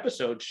early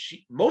episodes,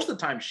 most of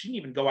the time she didn't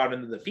even go out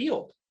into the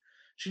field.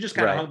 She just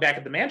kind of Right. hung back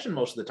at the mansion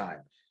most of the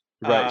time.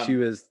 Right. She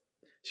was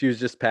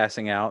just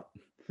passing out a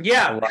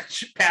Yeah, lot.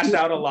 she passed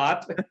out a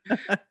lot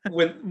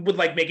with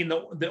like making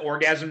the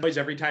orgasm noise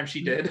every time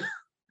she did.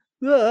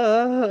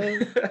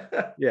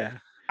 Yeah.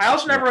 I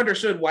also Yeah. never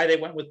understood why they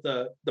went with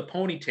the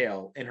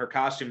ponytail in her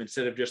costume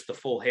instead of just the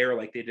full hair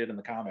like they did in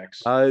the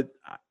comics.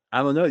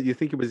 I don't know. You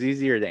think it was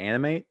easier to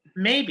animate?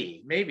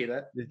 Maybe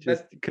It's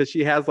just that because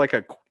she has like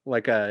a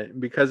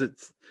because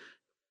it's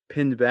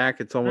pinned back,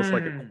 it's almost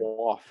like a mm,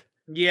 coif.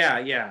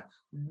 yeah.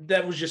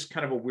 That was just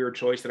kind of a weird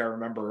choice that I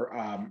remember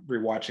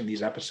rewatching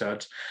these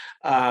episodes.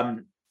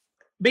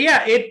 But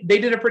yeah, they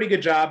did a pretty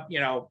good job.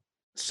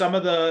 Some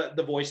of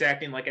the voice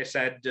acting, like I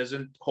said,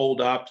 doesn't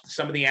hold up.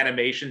 Some of the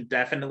animation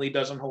definitely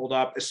doesn't hold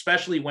up,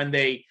 especially when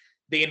they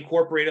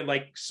incorporated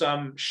like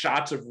some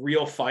shots of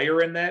real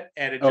fire in that,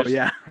 and it Oh just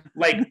yeah.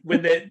 like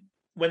when they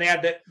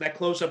had that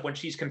close up when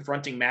she's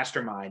confronting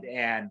Mastermind,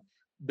 and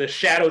the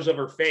shadows of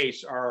her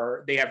face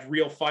they have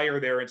real fire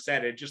there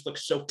instead. It just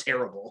looks so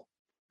terrible.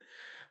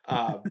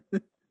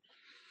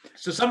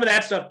 So some of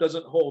that stuff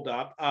doesn't hold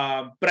up,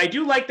 but I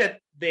do like that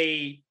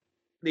they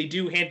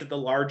do hint at the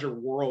larger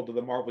world of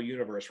the Marvel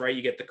universe, right?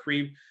 You get the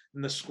Kree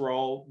and the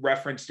Skrull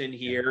referenced in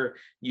here.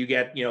 You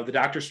get, the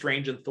Doctor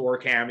Strange and Thor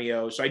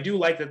cameo. So I do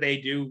like that they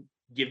do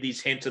give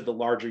these hints of the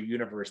larger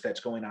universe that's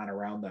going on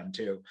around them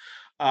too.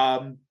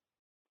 And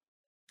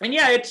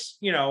yeah, it's,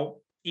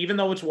 even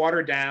though it's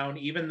watered down,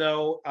 even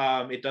though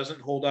it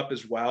doesn't hold up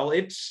as well,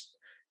 it's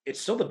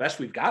still the best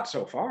we've got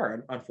so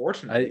far,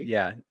 unfortunately.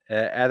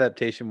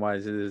 Adaptation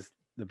wise, it is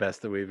the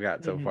best that we've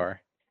got so Mhm.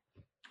 far.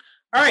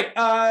 All right.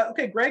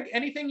 Okay, Greg,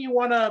 anything you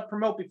want to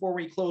promote before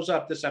we close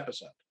up this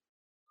episode?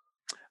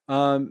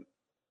 Um,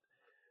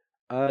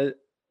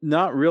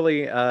 Not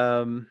really. You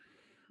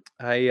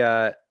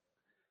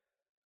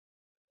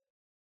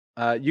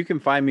can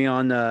find me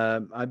on.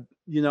 I'd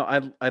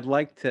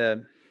like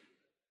to.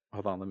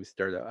 Hold on, let me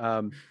start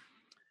out.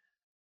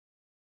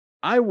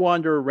 I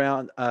wander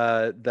around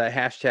the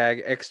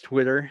hashtag X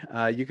Twitter.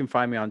 You can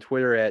find me on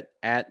Twitter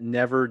at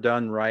Never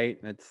Done Right.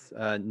 It's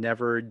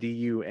Never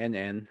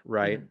DUNN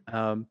right.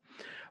 But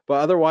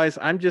otherwise,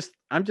 I'm just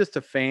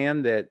a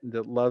fan that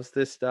loves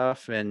this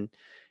stuff, and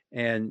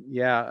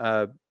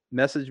yeah,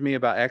 message me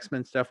about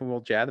X-Men stuff and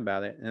we'll chat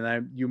about it.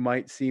 And you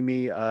might see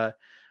me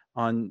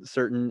on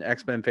certain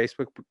X-Men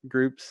Facebook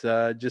groups,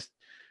 just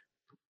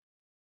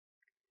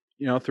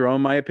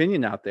throwing my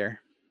opinion out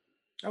there.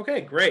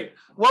 Okay, great.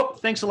 Well,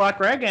 thanks a lot,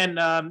 Greg. And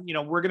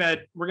we're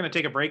gonna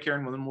take a break here,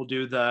 and then we'll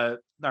do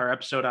our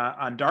episode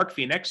on Dark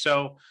Phoenix.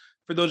 So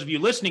for those of you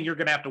listening, you're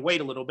gonna have to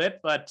wait a little bit,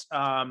 but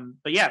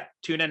yeah,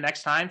 tune in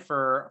next time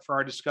for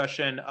our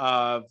discussion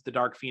of the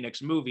Dark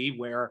Phoenix movie,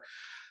 where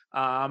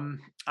I'm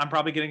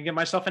probably gonna give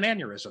myself an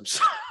aneurysm.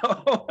 So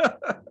all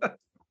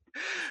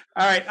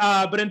right,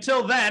 but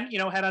until then,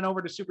 head on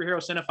over to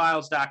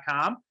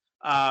superherocinephiles.com.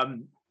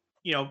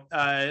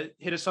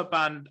 Hit us up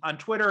on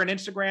Twitter and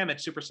Instagram at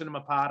Super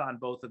Cinema Pod on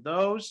both of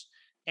those.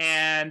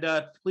 And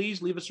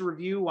please leave us a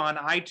review on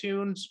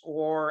iTunes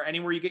or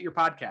anywhere you get your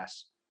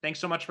podcasts. Thanks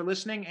so much for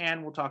listening,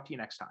 and we'll talk to you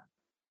next time.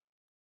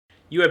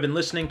 You have been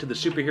listening to the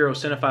Superhero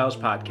Cinephiles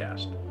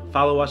podcast.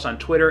 Follow us on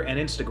Twitter and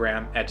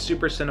Instagram at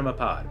Super Cinema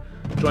Pod.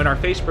 Join our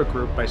Facebook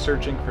group by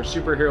searching for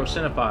Superhero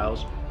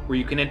Cinephiles, where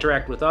you can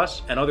interact with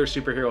us and other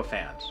superhero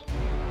fans.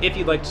 If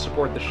you'd like to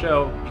support the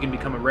show, you can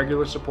become a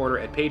regular supporter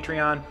at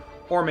Patreon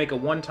or make a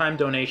one-time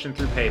donation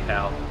through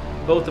PayPal,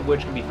 both of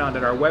which can be found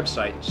at our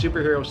website,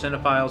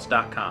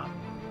 superherocinephiles.com.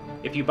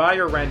 If you buy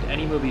or rent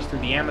any movies through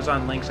the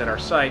Amazon links at our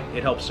site,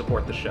 it helps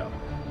support the show.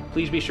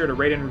 Please be sure to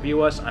rate and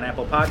review us on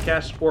Apple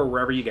Podcasts or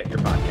wherever you get your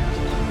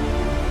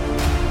podcasts.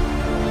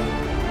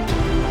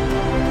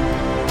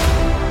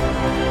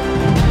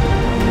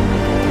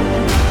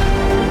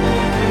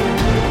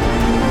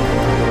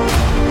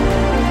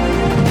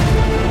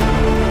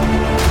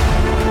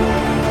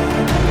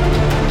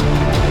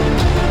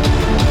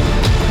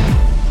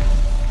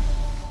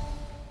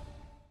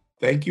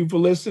 Thank you for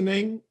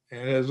listening.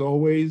 And as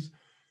always,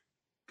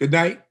 good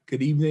night,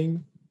 good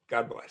evening.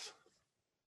 God bless.